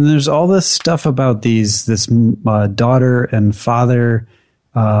 And then there's all this stuff about this daughter and father.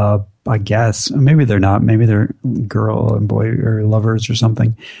 I guess maybe they're not. Maybe they're girl and boy or lovers or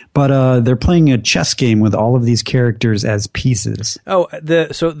something. But they're playing a chess game with all of these characters as pieces. Oh,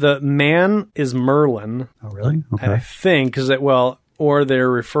 so the man is Merlin. Oh, really? Okay. I think or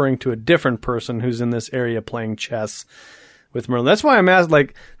they're referring to a different person who's in this area playing chess with Merlin. That's why I'm asked.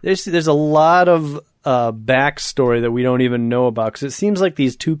 Like, there's a lot of backstory that we don't even know about, because it seems like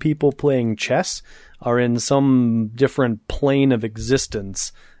these two people playing chess are in some different plane of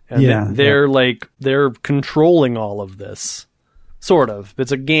existence. And they're controlling all of this, sort of.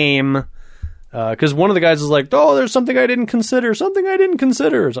 It's a game, because one of the guys is like, "Oh, there's something I didn't consider, or something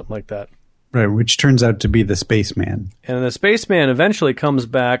like that." Right, which turns out to be the spaceman. And the spaceman eventually comes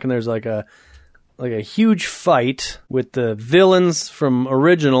back, and there's like a huge fight with the villains from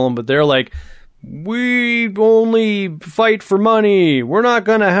original, but they're like, "We only fight for money. We're not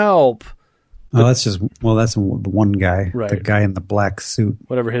gonna help." Oh, that's the one guy, right. The guy in the black suit.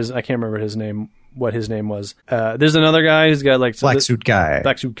 I can't remember his name, what his name was. There's another guy who's got like... Black suit guy.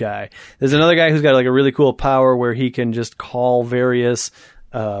 There's another guy who's got like a really cool power where he can just call various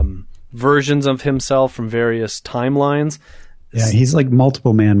versions of himself from various timelines. Yeah, he's like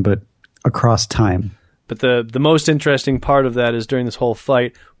multiple man, but across time. But the most interesting part of that is during this whole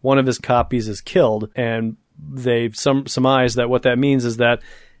fight, one of his copies is killed, and they've surmised that what that means is that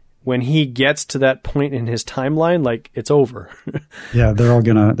when he gets to that point in his timeline, like, it's over. Yeah, they're all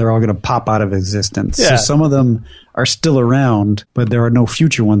gonna pop out of existence. Yeah. So some of them are still around, but there are no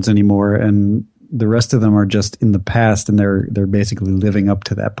future ones anymore, and the rest of them are just in the past, and they're basically living up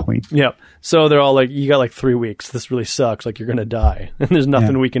to that point. Yep. So they're all like, "You got like 3 weeks. This really sucks. Like, you're gonna die, and there's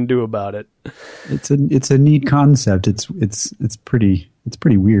nothing we can do about it." It's a neat concept. It's pretty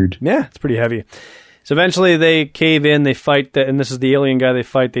weird. Yeah, it's pretty heavy. So eventually they cave in, they fight, and this is the alien guy they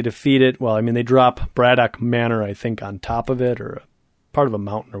fight, they defeat it. Well, I mean, they drop Braddock Manor, I think, on top of it, or part of a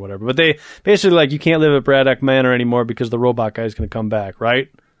mountain or whatever. But they basically like, you can't live at Braddock Manor anymore because the robot guy's going to come back, right?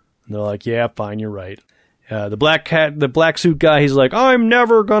 And they're like, yeah, fine, you're right. the black suit guy, he's like, I'm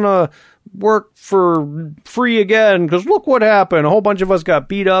never gonna work for free again because look what happened. A whole bunch of us got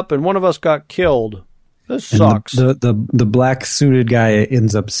beat up and one of us got killed. This sucks. The black suited guy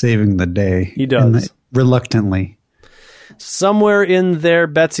ends up saving the day. He does. Reluctantly. Somewhere in there,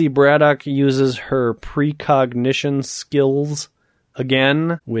 Betsy Braddock uses her precognition skills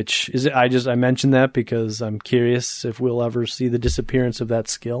again, which is, I mentioned that because I'm curious if we'll ever see the disappearance of that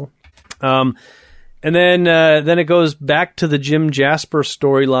skill. And then it goes back to the Jim Jasper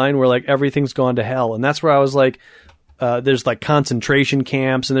storyline where like everything's gone to hell. And that's where I was like, there's like concentration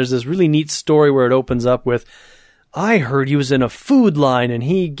camps, and there's this really neat story where it opens up with, I heard he was in a food line and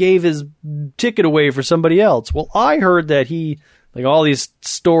he gave his ticket away for somebody else. Well, I heard that he, like all these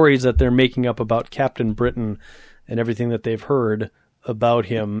stories that they're making up about Captain Britain and everything that they've heard about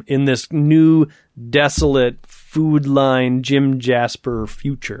him in this new desolate food line Jim Jasper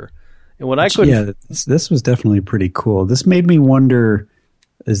future. And what I couldn't... Yeah, this was definitely pretty cool. This made me wonder,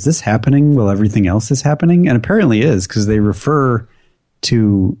 is this happening while everything else is happening? And apparently is, because they refer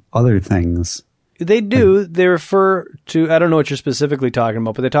to other things. They do. They refer to, I don't know what you're specifically talking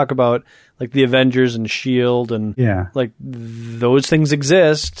about, but they talk about like the Avengers and S.H.I.E.L.D. and like those things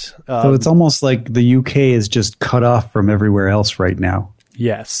exist. So it's almost like the UK is just cut off from everywhere else right now.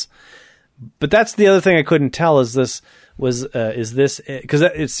 Yes. But that's the other thing I couldn't tell is this, because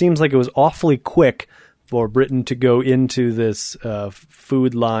it seems like it was awfully quick for Britain to go into this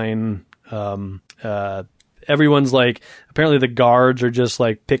food line. Everyone's like, apparently the guards are just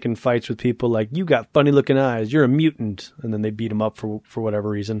like picking fights with people like, you got funny looking eyes, you're a mutant. And then they beat him up for whatever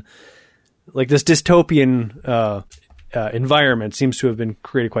reason. Like this dystopian environment seems to have been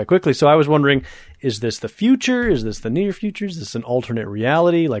created quite quickly. So I was wondering, is this the future? Is this the near future? Is this an alternate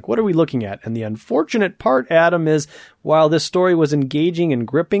reality? Like, what are we looking at? And the unfortunate part, Adam, is while this story was engaging and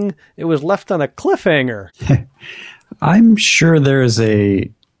gripping, it was left on a cliffhanger. I'm sure there is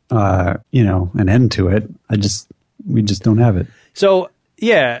an end to it. We just don't have it. So,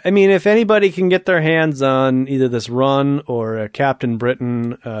 yeah, I mean, if anybody can get their hands on either this run or a Captain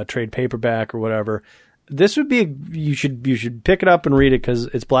Britain trade paperback or whatever, this would be, you should pick it up and read it because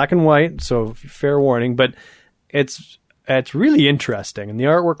it's black and white, so fair warning, but it's really interesting. And the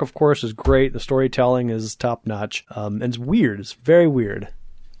artwork, of course, is great. The storytelling is top notch. And it's weird. It's very weird.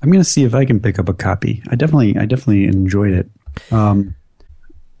 I'm going to see if I can pick up a copy. I definitely enjoyed it.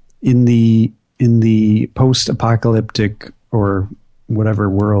 In the post-apocalyptic or whatever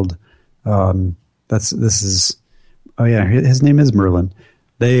world, his name is Merlin.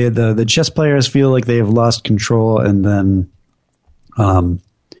 The chess players feel like they have lost control, and then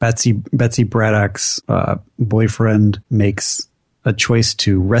Betsy Braddock's boyfriend makes a choice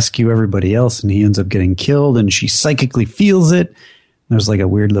to rescue everybody else, and he ends up getting killed, and she psychically feels it. There's like a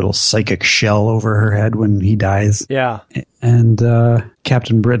weird little psychic shell over her head when he dies. Yeah. And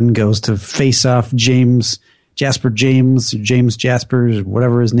Captain Britain goes to face off James Jasper,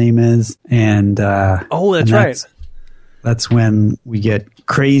 whatever his name is. And that's right. That's when we get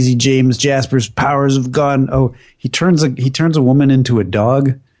crazy James Jasper's powers have gone. Oh, he turns a woman into a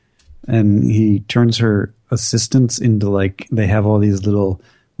dog, and he turns her assistants into like, they have all these little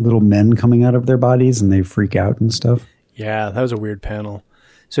men coming out of their bodies, and they freak out and stuff. Yeah, that was a weird panel.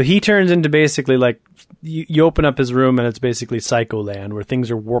 So he turns into basically like, you open up his room and it's basically Psycholand where things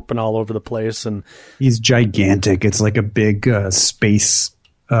are warping all over the place. And he's gigantic. It's like a big space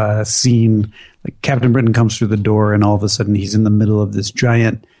scene. Like Captain Britain comes through the door and all of a sudden he's in the middle of this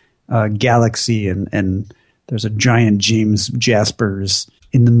giant galaxy and there's a giant James Jaspers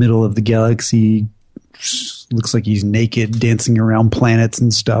in the middle of the galaxy. Looks like he's naked, dancing around planets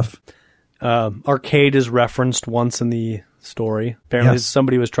and stuff. Arcade is referenced once in the story. Apparently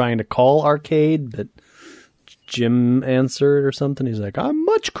somebody was trying to call Arcade, but Jim answered or something. He's like, I'm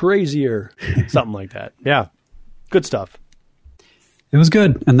much crazier. Something like that. Yeah. Good stuff. It was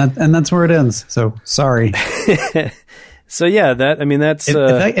good. And that's where it ends. So sorry. So yeah, that's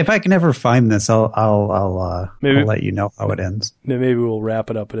if I can ever find this, I'll let you know how it ends. Maybe we'll wrap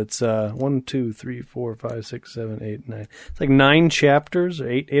it up. But it's 1, 2, 3, 4, 5, 6, 7, 8, 9. It's like 9 chapters, or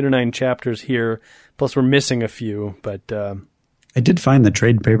 8 or 9 chapters here. Plus we're missing a few. But I did find the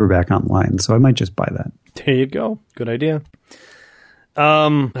trade paperback online, so I might just buy that. There you go. Good idea.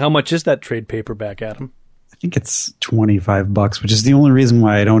 How much is that trade paperback, Adam? I think it's $25, which is the only reason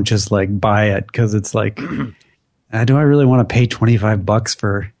why I don't just like buy it, because it's like. Do I really want to pay $25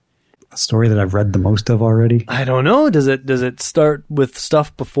 for a story that I've read the most of already? I don't know. Does it start with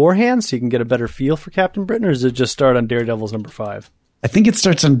stuff beforehand so you can get a better feel for Captain Britain, or does it just start on Daredevil's number 5? I think it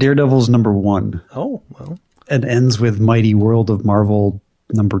starts on Daredevil's number 1. Oh, well. And ends with Mighty World of Marvel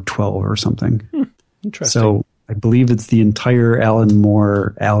number 12 or something. Interesting. So I believe it's the entire Alan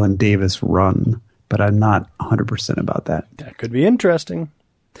Moore, Alan Davis run, but I'm not 100% about that. That could be interesting.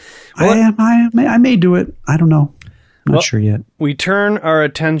 I may do it. I don't know. Not sure yet. We turn our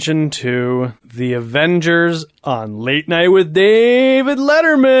attention to The Avengers on Late Night with David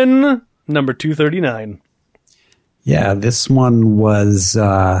Letterman, number 239. Yeah, this one was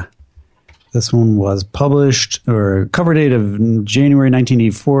published, or cover date of January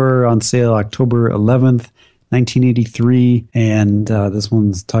 1984, on sale October 11th, 1983, and this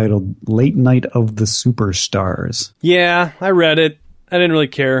one's titled Late Night of the Superstars. Yeah, I read it. I didn't really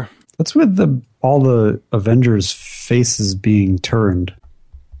care. What's with all the Avengers' faces being turned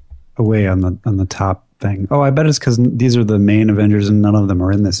away on the top thing? Oh, I bet it's because these are the main Avengers and none of them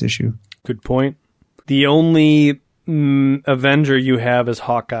are in this issue. Good point. The only Avenger you have is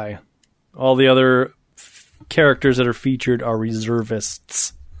Hawkeye. All the other characters that are featured are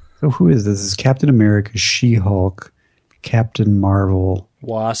reservists. So who is this? This is Captain America, She-Hulk, Captain Marvel,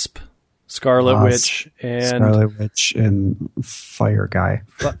 Wasp, Scarlet Witch, and Fire Guy.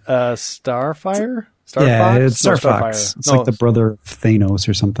 Starfire? Star Yeah, Fox? it's No, Star Fox. Starfire. It's like the brother of Thanos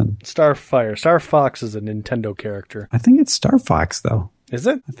or something. Starfire. Star Fox is a Nintendo character. I think it's Star Fox, though. Is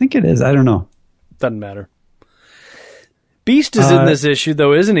it? I think it is. I don't know. Doesn't matter. Beast is in this issue,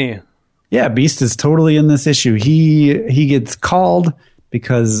 though, isn't he? Yeah, Beast is totally in this issue. He gets called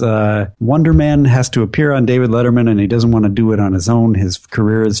because Wonder Man has to appear on David Letterman, and he doesn't want to do it on his own. His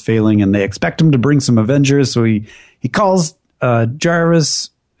career is failing, and they expect him to bring some Avengers. So he calls Jarvis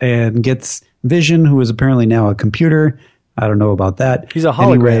and gets Vision, who is apparently now a computer. I don't know about that. He's a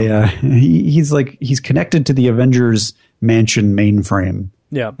hologram. Anyway, he's connected to the Avengers mansion mainframe.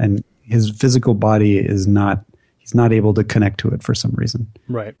 Yeah. And his physical body is not. He's not able to connect to it for some reason.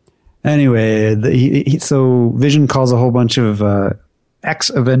 Right. Anyway, so Vision calls a whole bunch of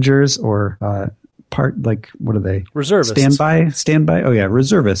ex-Avengers or what are they? Reservists. Standby. Oh yeah,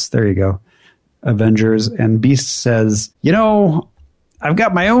 reservists. There you go. Avengers. And Beast says, I've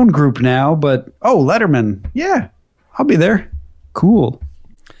got my own group now, but Letterman. Yeah, I'll be there. Cool.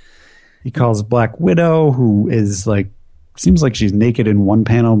 He calls Black Widow, who is seems like she's naked in one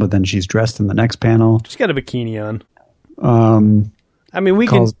panel, but then she's dressed in the next panel. She's got a bikini on. We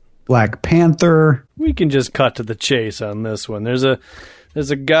calls Black Panther. We can just cut to the chase on this one. There's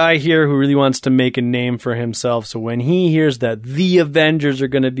a guy here who really wants to make a name for himself. So when he hears that the Avengers are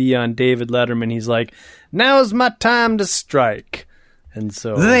going to be on David Letterman, he's like, "Now's my time to strike." And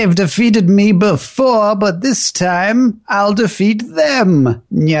so they've defeated me before, but this time I'll defeat them.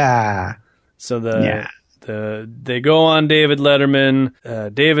 Yeah. So they go on David Letterman.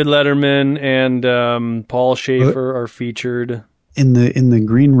 David Letterman and Paul Schaefer are featured. In the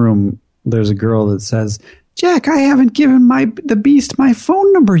green room, there's a girl that says, "Jack, I haven't given the Beast my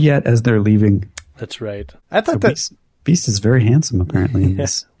phone number yet," as they're leaving. That's right. I thought that Beast is very handsome, apparently, in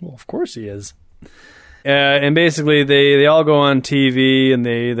this. Well, of course he is. And basically, they all go on TV, and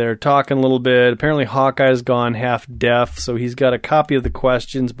they're talking a little bit. Apparently, Hawkeye's gone half deaf, so he's got a copy of the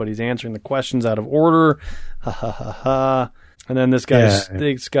questions, but he's answering the questions out of order. Ha ha ha ha. And then this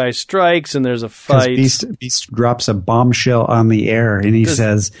guy strikes, and there's a fight. Beast drops a bombshell on the air, and he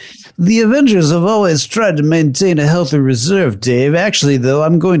says, "The Avengers have always tried to maintain a healthy reserve, Dave. Actually, though,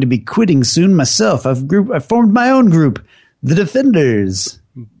 I'm going to be quitting soon myself. I've formed my own group, the Defenders."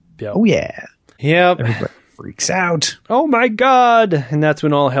 Yep. Oh, yeah. Yep. Everybody freaks out. Oh, my God. And that's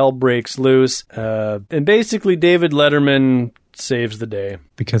when all hell breaks loose. And basically, David Letterman saves the day.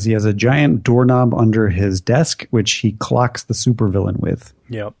 Because he has a giant doorknob under his desk, which he clocks the supervillain with.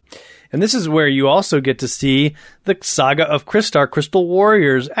 Yep. And this is where you also get to see the Saga of Crystar Crystal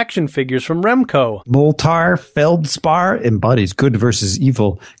Warriors action figures from Remco. Moltar Feldspar embodies good versus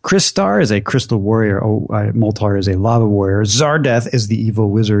evil. Crystar is a crystal warrior. Moltar is a lava warrior. Zardeth is the evil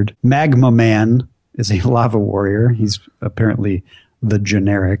wizard. Magma Man is a lava warrior. He's apparently the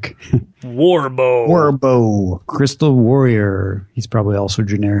generic. Warbow. Crystal warrior. He's probably also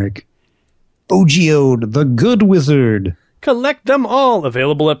generic. Ogeode, the good wizard. Collect them all.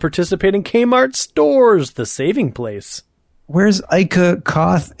 Available at participating Kmart stores. The saving place. Where's Ica,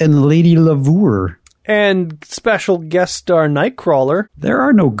 Koth, and Lady Lavour? And special guest star Nightcrawler. There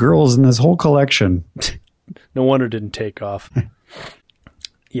are no girls in this whole collection. No wonder it didn't take off.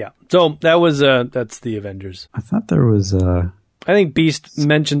 Yeah. So that's the Avengers. I thought there was I think Beast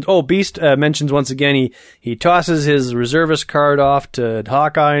mentioned mentions once again he tosses his reservist card off to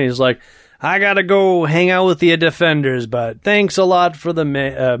Hawkeye, and he's like, "I gotta go hang out with the Defenders, but thanks a lot for the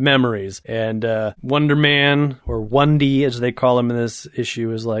memories." And Wonder Man, or Wundy as they call him in this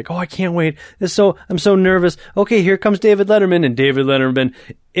issue, is like, "Oh, I can't wait! I'm so nervous. Okay, here comes David Letterman," and David Letterman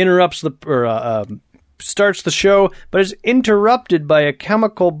interrupts starts the show, but is interrupted by a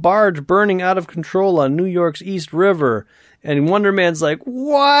chemical barge burning out of control on New York's East River. And Wonder Man's like,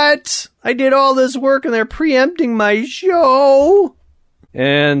 what? I did all this work and they're preempting my show.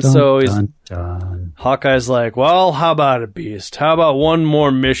 And Hawkeye's like, well, how about it, Beast? How about one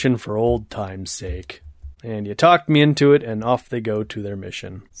more mission for old time's sake? And you talked me into it, and off they go to their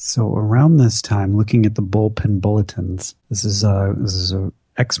mission. So around this time, looking at the bullpen bulletins, this is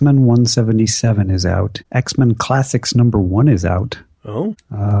X-Men 177 is out. X-Men Classics #1 is out. Oh?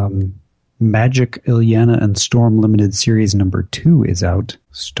 Magic, Illyana, and Storm Limited Series #2 is out.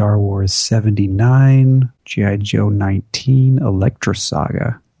 Star Wars 79, G.I. Joe 19, Elektra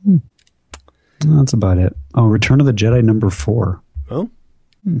Saga. That's about it. Oh, Return of the Jedi #4. Oh?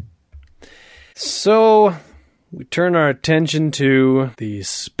 So, we turn our attention to the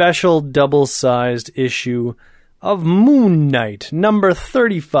special double-sized issue of Moon Knight,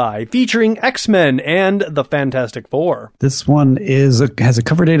 #35, featuring X-Men and the Fantastic Four. This one has a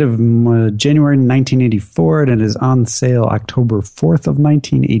cover date of January 1984, and it is on sale October 4th of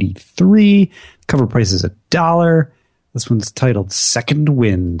 1983. Cover price is $1. This one's titled Second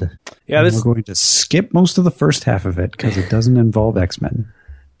Wind. Yeah, we're going to skip most of the first half of it because it doesn't involve X-Men.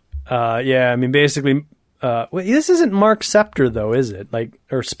 Yeah, I mean, basically, this isn't Mark Scepter, though, is it?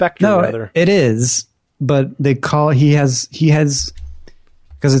 Or Spectre, rather. It is. But he has,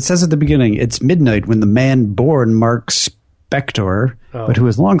 because it says at the beginning, it's midnight when the man born Mark Spector, but who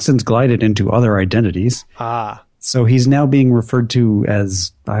has long since glided into other identities. Ah. So he's now being referred to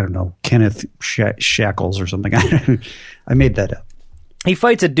as, I don't know, Kenneth Shackles or something. I made that up. He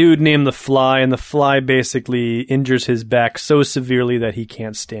fights a dude named the Fly, and the Fly basically injures his back so severely that he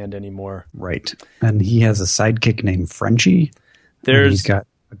can't stand anymore. Right. And he has a sidekick named Frenchie. He's got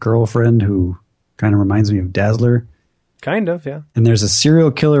a girlfriend who kind of reminds me of Dazzler. Kind of, yeah. And there's a serial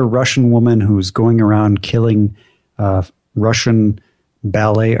killer Russian woman who's going around killing Russian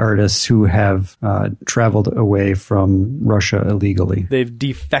ballet artists who have traveled away from Russia illegally. They've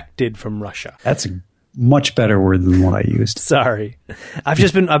defected from Russia. That's a much better word than what I used. Sorry. I've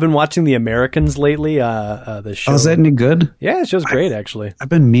been watching The Americans lately, the show. Oh, is that any good? Yeah, the show's great, actually. I've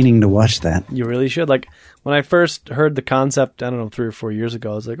been meaning to watch that. You really should. When I first heard the concept, I don't know, 3 or 4 years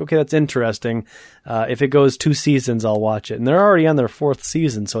ago, I was like, okay, that's interesting. If it goes 2 seasons, I'll watch it. And they're already on their 4th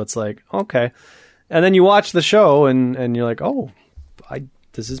season, so it's like, okay. And then you watch the show, and you're like, oh,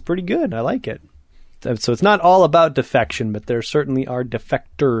 this is pretty good. I like it. So it's not all about defection, but there certainly are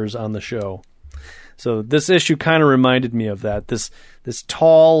defectors on the show. So this issue kind of reminded me of that. This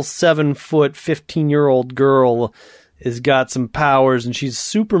tall, 7-foot, 15-year-old girl has got some powers, and she's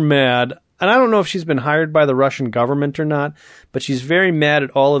super mad. And I don't know if she's been hired by the Russian government or not, but she's very mad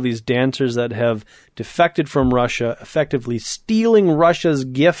at all of these dancers that have defected from Russia, effectively stealing Russia's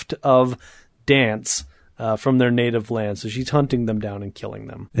gift of dance from their native land. So she's hunting them down and killing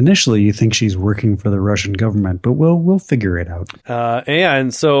them. Initially, you think she's working for the Russian government, but we'll figure it out.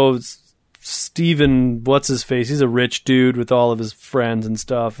 And so Steven, what's his face? He's a rich dude with all of his friends and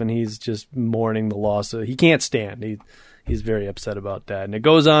stuff, and he's just mourning the loss. So he can't stand. He's very upset about that. And it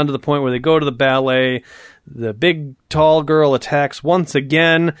goes on to the point where they go to the ballet. The big, tall girl attacks once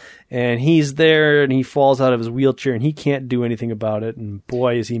again, and he's there, and he falls out of his wheelchair, and he can't do anything about it. And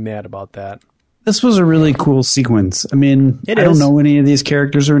boy, is he mad about that. This was a really cool sequence. I mean, I don't know any of these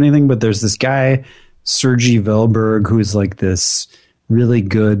characters or anything, but there's this guy, Sergei Velberg, who's like this really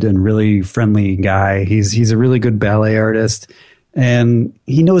good and really friendly guy. He's a really good ballet artist, and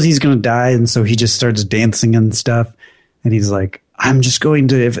he knows he's going to die, and so he just starts dancing and stuff. And he's like, I'm just going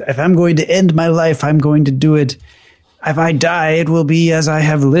to, if I'm going to end my life, I'm going to do it. If I die, it will be as I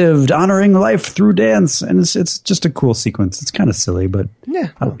have lived, honoring life through dance. And it's just a cool sequence. It's kind of silly, but yeah,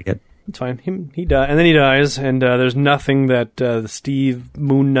 I like it. It's fine. He dies, and then he dies, and there's nothing that Steve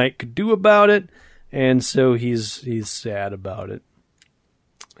Moon Knight could do about it, and so he's sad about it.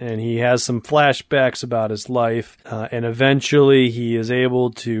 And he has some flashbacks about his life, and eventually he is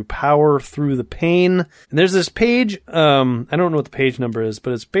able to power through the pain. And there's this page, I don't know what the page number is,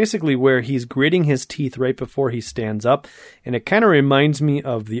 but it's basically where he's gritting his teeth right before he stands up, and it kind of reminds me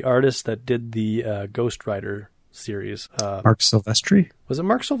of the artist that did the Ghost Rider series. Mark Silvestri? Was it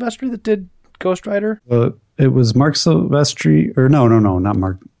Mark Silvestri that did Ghost Rider? It was Mark Silvestri, or no, not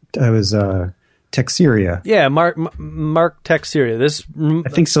Mark. It was Texiera. Yeah, Mark Texiera. I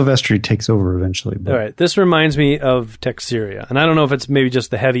think Silvestri takes over eventually. But. All right, this reminds me of Texiera, and I don't know if it's maybe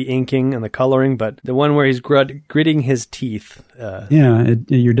just the heavy inking and the coloring, but the one where he's gritting his teeth.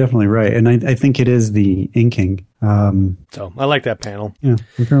 You're definitely right, and I think it is the inking. So I like that panel. Yeah,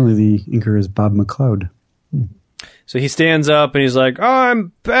 apparently the inker is Bob McLeod. So he stands up and he's like,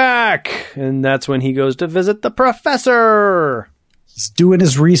 I'm back. And that's when he goes to visit the professor. He's doing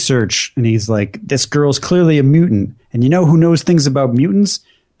his research, and he's like, this girl's clearly a mutant. And you know who knows things about mutants?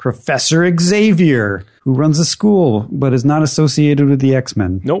 Professor Xavier, who runs a school, but is not associated with the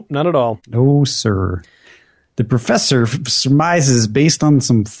X-Men. Nope, not at all. No, sir. The professor surmises, based on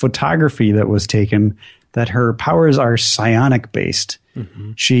some photography that was taken, that her powers are psionic-based.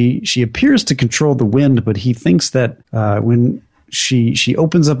 Mm-hmm. She appears to control the wind, but he thinks that when she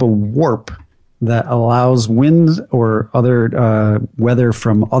opens up a warp that allows wind or other weather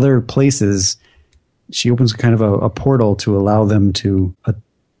from other places, she opens kind of a portal to allow them to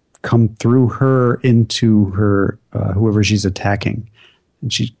come through her into her whoever she's attacking.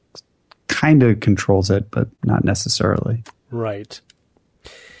 And she kind of controls it, but not necessarily. Right.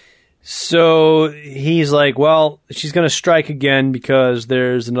 So he's like, well, she's going to strike again because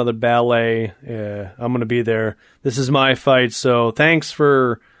there's another ballet. I'm going to be there. This is my fight, so thanks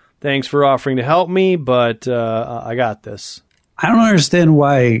for offering to help me, but I got this. I don't understand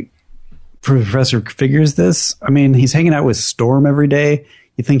why Professor figures this. I mean, he's hanging out with Storm every day.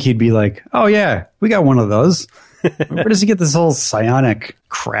 You think he'd be like, oh yeah, we got one of those. Where does he get this whole psionic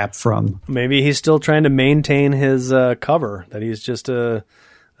crap from? Maybe he's still trying to maintain his cover, that he's just a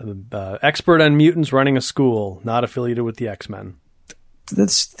expert on mutants running a school, not affiliated with the X-Men.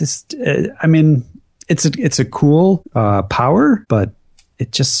 I mean, it's a cool power, but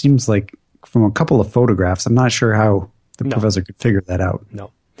it just seems like from a couple of photographs, I'm not sure how the professor could figure that out.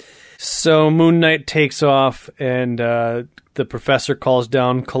 No. So Moon Knight takes off, and the professor calls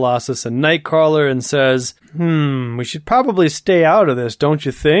down Colossus and Nightcrawler and says, we should probably stay out of this, don't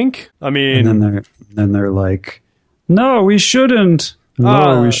you think? I mean... And then they're like, no, we shouldn't.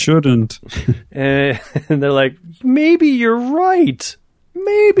 No, we shouldn't. And they're like, maybe you're right.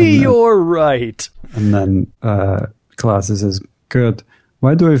 You're right. And then Colossus says, good.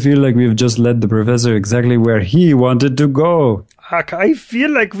 Why do I feel like we've just led the professor exactly where he wanted to go? I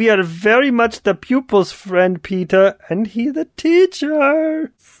feel like we are very much the pupil's friend, Peter, and he the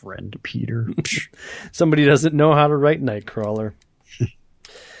teacher. Friend Peter. Somebody doesn't know how to write Nightcrawler.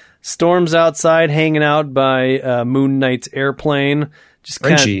 Storm's outside hanging out by Moon Knight's airplane. Just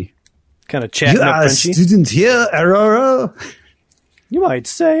Frenchie. Kind of chatting up Frenchie. You are a student here, Aurora? You might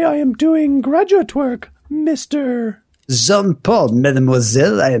say I am doing graduate work, Mr. Jean-Paul,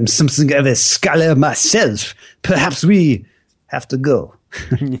 mademoiselle. I am something of a scholar myself. Perhaps we have to go.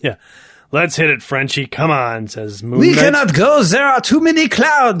 Yeah. Let's hit it, Frenchie. Come on, says Moon Knight. We cannot go. There are too many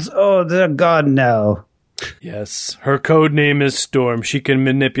clouds. Oh, they're gone now. Yes, her code name is Storm. She can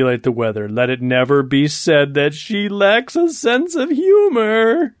manipulate the weather. Let it never be said that she lacks a sense of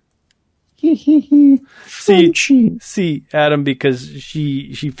humor. See, Adam, because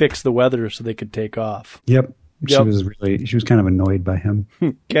she fixed the weather so they could take off. Yep. She was kind of annoyed by him.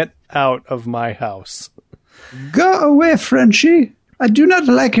 Get out of my house. Go away, Frenchie. I do not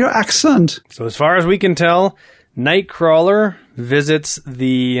like your accent. So as far as we can tell, Nightcrawler visits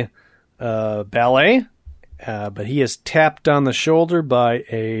the ballet, but he is tapped on the shoulder by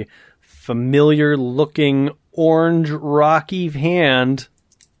a familiar-looking orange rocky hand.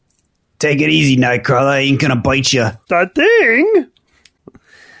 Take it easy, Nightcrawler. I ain't gonna bite you. That thing?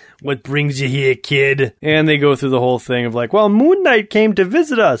 What brings you here, kid? And they go through the whole thing of like, well, Moon Knight came to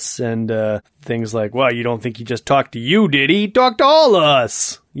visit us. And things like, well, you don't think he just talked to you, did he? He talked to all of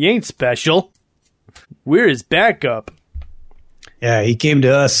us. He ain't special. We're his backup. Yeah, he came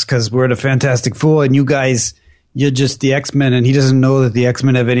to us because we're the Fantastic Four, and you guys, you're just the X-Men, and he doesn't know that the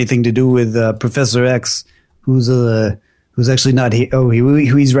X-Men have anything to do with Professor X, who's actually not he. Oh,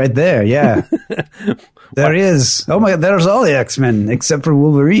 he's right there, yeah. There he is. Oh my God, there's all the X-Men, except for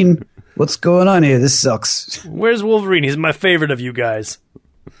Wolverine. What's going on here? This sucks. Where's Wolverine? He's my favorite of you guys.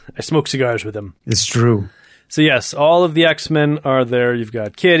 I smoke cigars with him. It's true. So yes, all of the X-Men are there. You've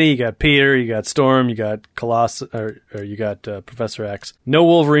got Kitty, you got Peter, you got Storm, you got Colossus, or you got Professor X. No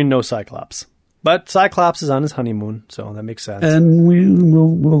Wolverine, no Cyclops. But Cyclops is on his honeymoon, so that makes sense. And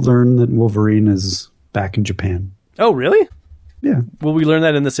we'll learn that Wolverine is back in Japan. Oh, really? Yeah. Will we learn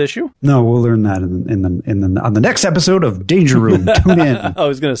that in this issue? No, we'll learn that on the next episode of Danger Room. Tune in. I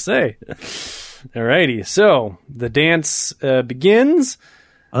was going to say. Alrighty. So the dance begins.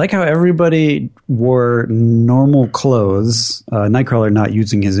 I like how everybody wore normal clothes. Nightcrawler not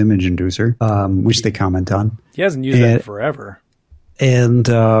using his image inducer, which they comment on. He hasn't used that in forever. And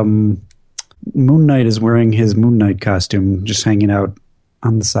Moon Knight is wearing his Moon Knight costume, just hanging out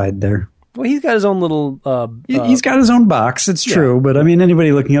on the side there. Well, he's got his own little... he's got his own box, it's true. But, I mean,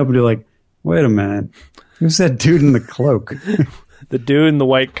 anybody looking up would be like, wait a minute. Who's that dude in the cloak? The dude in the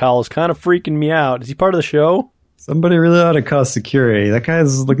white cowl is kind of freaking me out. Is he part of the show? Somebody really ought to call security. That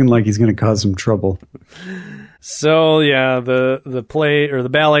guy's looking like he's going to cause some trouble. So yeah, the play or the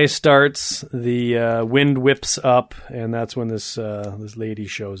ballet starts. The wind whips up, and that's when this lady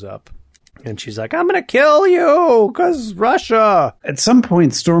shows up. And she's like, I'm going to kill you because Russia. At some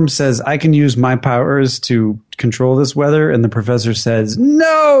point, Storm says, I can use my powers to control this weather. And the professor says,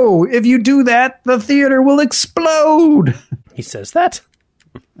 no, if you do that, the theater will explode. He says that?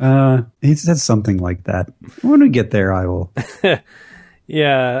 He says something like that. When we get there, I will.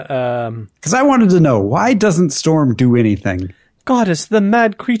 Yeah. Because I wanted to know, why doesn't Storm do anything? Goddess, the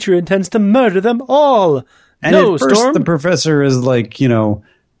mad creature intends to murder them all. And no, at first, Storm. the professor is like,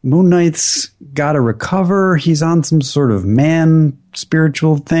 Moon Knight's got to recover. He's on some sort of man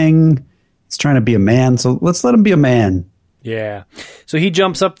spiritual thing. He's trying to be a man, so let's let him be a man. Yeah. So he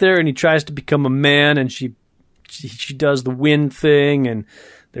jumps up there and he tries to become a man, and she does the wind thing, and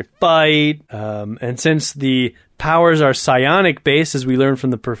they fight. And since the powers are psionic based, as we learned from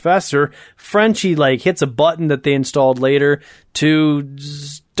the professor, Frenchie hits a button that they installed later to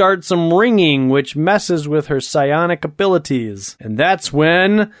start some ringing, which messes with her psionic abilities. And that's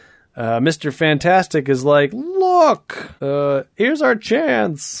when Mr. Fantastic is like, look, here's our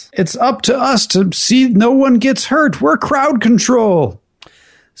chance. It's up to us to see no one gets hurt. We're crowd control.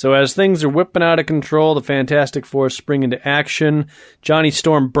 So as things are whipping out of control, the Fantastic Four spring into action. Johnny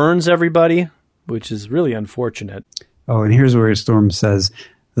Storm burns everybody, which is really unfortunate. Oh, and here's where Storm says,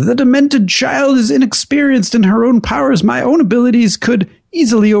 the demented child is inexperienced in her own powers. My own abilities could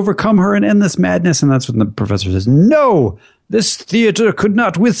easily overcome her and end this madness. And that's when the professor says, no, this theater could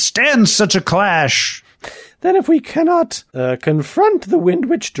not withstand such a clash. Then if we cannot confront the Wind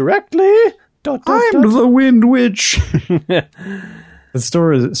Witch directly... I'm the Wind Witch.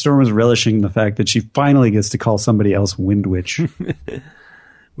 Storm is relishing the fact that she finally gets to call somebody else Wind Witch.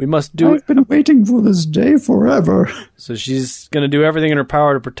 We must do I've been waiting for this day forever. So she's going to do everything in her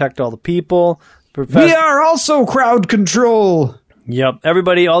power to protect all the people. We are also crowd control. Yep.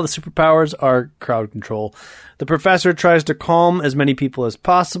 Everybody, all the superpowers are crowd control. The professor tries to calm as many people as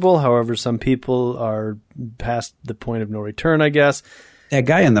possible. However, some people are past the point of no return, I guess. That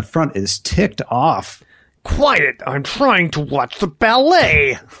guy in the front is ticked off. Quiet! I'm trying to watch the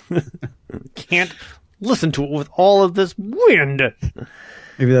ballet! Can't listen to it with all of this wind!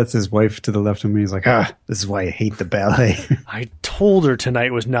 Maybe that's his wife to the left of me. He's like, this is why I hate the ballet. I told her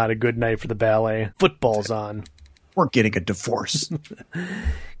tonight was not a good night for the ballet. Football's on. We're getting a divorce.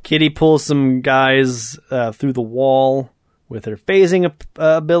 Kitty pulls some guys through the wall with her phasing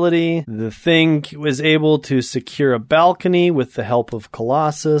ability. The Thing was able to secure a balcony with the help of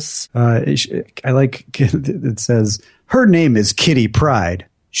Colossus. I like it says, her name is Kitty Pryde.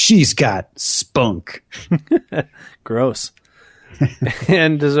 She's got spunk. Gross.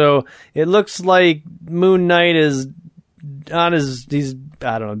 And so it looks like Moon Knight is on he's,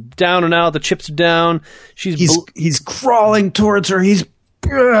 I don't know, down and out. The chips are down. He's crawling towards her. He's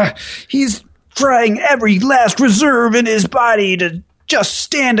trying every last reserve in his body to just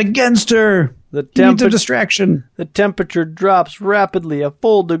stand against her. He needs a distraction. The temperature drops rapidly, a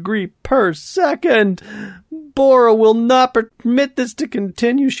full degree per second. Bora will not permit this to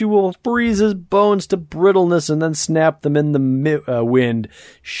continue. She will freeze his bones to brittleness and then snap them in the wind.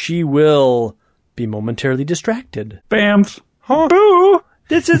 She will be momentarily distracted. Bamf. Huh? Boo!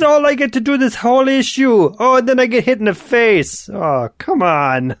 This is all I get to do this whole issue. Oh, and then I get hit in the face. Oh, come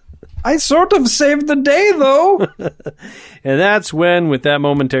on. I sort of saved the day, though. And that's when, with that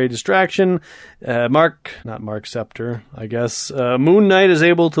momentary distraction, not Mark Scepter, I guess, Moon Knight is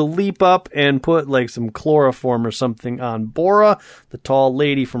able to leap up and put some chloroform or something on Bora, the tall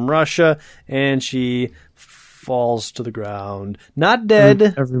lady from Russia, and she falls to the ground. Not dead.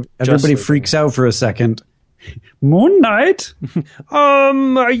 Everybody freaks out for a second. Moon Knight?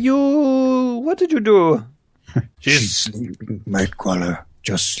 Are you... What did you do? She's sleeping, Nightcrawler.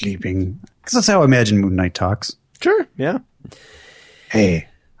 Just sleeping. Because that's how I imagine Moon Knight talks. Sure, yeah. Hey,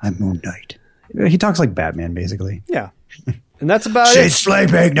 I'm Moon Knight. He talks like Batman, basically. Yeah. And that's about it. She's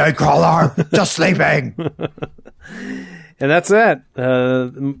sleeping, Nightcrawler. Just sleeping. And that's that.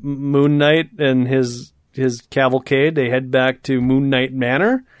 Moon Knight and his cavalcade, they head back to Moon Knight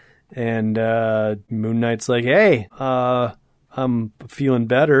Manor. And Moon Knight's like, hey, I'm feeling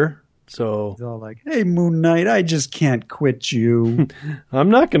better. So he's all like, hey, Moon Knight, I just can't quit you. I'm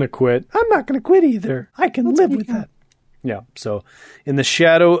not going to quit. I'm not going to quit either. I can live with that. Yeah. So in the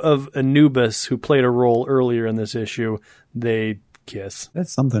shadow of Anubis, who played a role earlier in this issue, they kiss.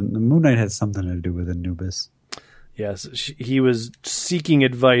 That's something. The Moon Knight has something to do with Anubis. Yes. He was seeking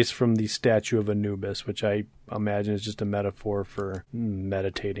advice from the statue of Anubis, which I imagine is just a metaphor for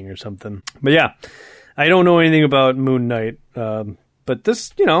meditating or something. But yeah. I don't know anything about Moon Knight, but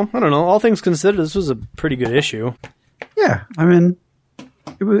this, I don't know. All things considered, this was a pretty good issue. Yeah, I mean,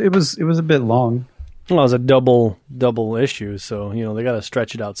 it was a bit long. Well, it was a double issue, so they got to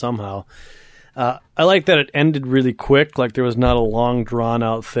stretch it out somehow. I like that it ended really quick. Like there was not a long, drawn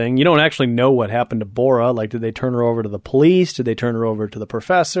out thing. You don't actually know what happened to Bora. Like, did they turn her over to the police? Did they turn her over to the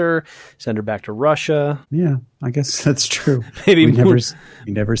professor? Send her back to Russia? Yeah, I guess that's true. Maybe we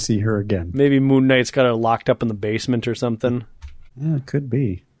never see her again. Maybe Moon Knight's got her locked up in the basement or something. Yeah, it could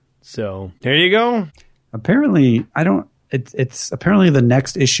be. So there you go. Apparently, It's apparently the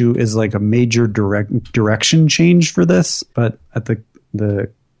next issue is like a major direction change for this, but at the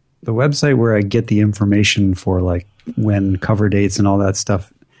website where I get the information for like when cover dates and all that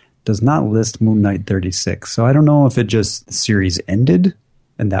stuff does not list Moon Knight 36. So I don't know if the series ended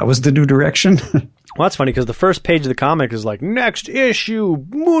and that was the new direction. Well, that's funny because the first page of the comic is like, next issue,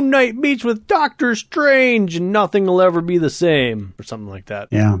 Moon Knight meets with Doctor Strange and nothing will ever be the same, or something like that.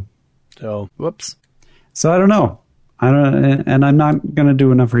 Yeah. So, whoops. So I don't know. And I'm not going to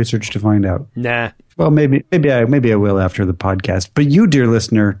do enough research to find out. Nah. Well, maybe I will after the podcast. But you, dear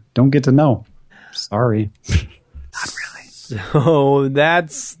listener, don't get to know. Sorry. Not really. So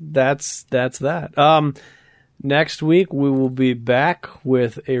that's that. Next week we will be back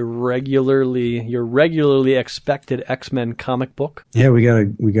with your regularly expected X-Men comic book. Yeah, we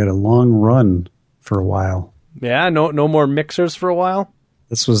got a long run for a while. Yeah, no more mixers for a while.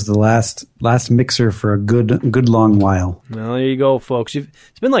 This was the last mixer for a good long while. Well, there you go, folks.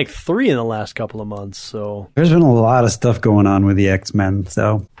 It's been like 3 in the last couple of months. So there's been a lot of stuff going on with the X-Men.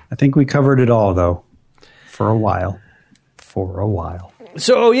 So I think we covered it all, though, for a while.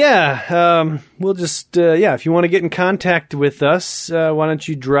 So yeah, we'll just if you want to get in contact with us, why don't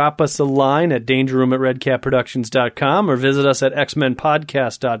you drop us a line at dangerroom@redcapproductions.com or visit us at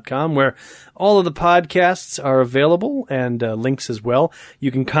xmenpodcast.com, where all of the podcasts are available and links as well.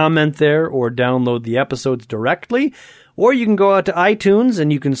 You can comment there or download the episodes directly, or you can go out to iTunes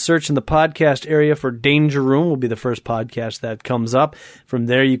and you can search in the podcast area for Danger Room. Will be the first podcast that comes up. From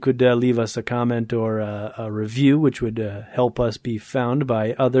there, you could leave us a comment or a review, which would help us be found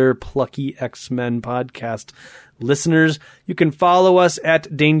by other plucky X-Men podcast listeners. You can follow us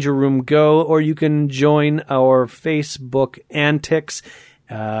at Danger Room Go, or you can join our Facebook antics,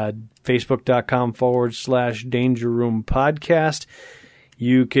 facebook.com/Danger Room Podcast.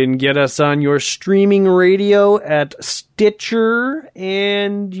 You can get us on your streaming radio at Stitcher,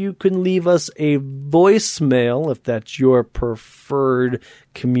 and you can leave us a voicemail if that's your preferred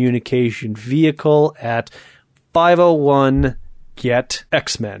communication vehicle at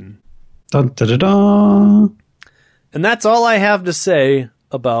 501-GET-X-Men. Dun, da, da, da. And that's all I have to say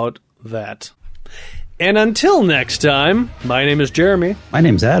about that. And until next time, my name is Jeremy. My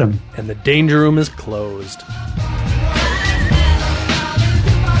name's Adam. And the Danger Room is closed.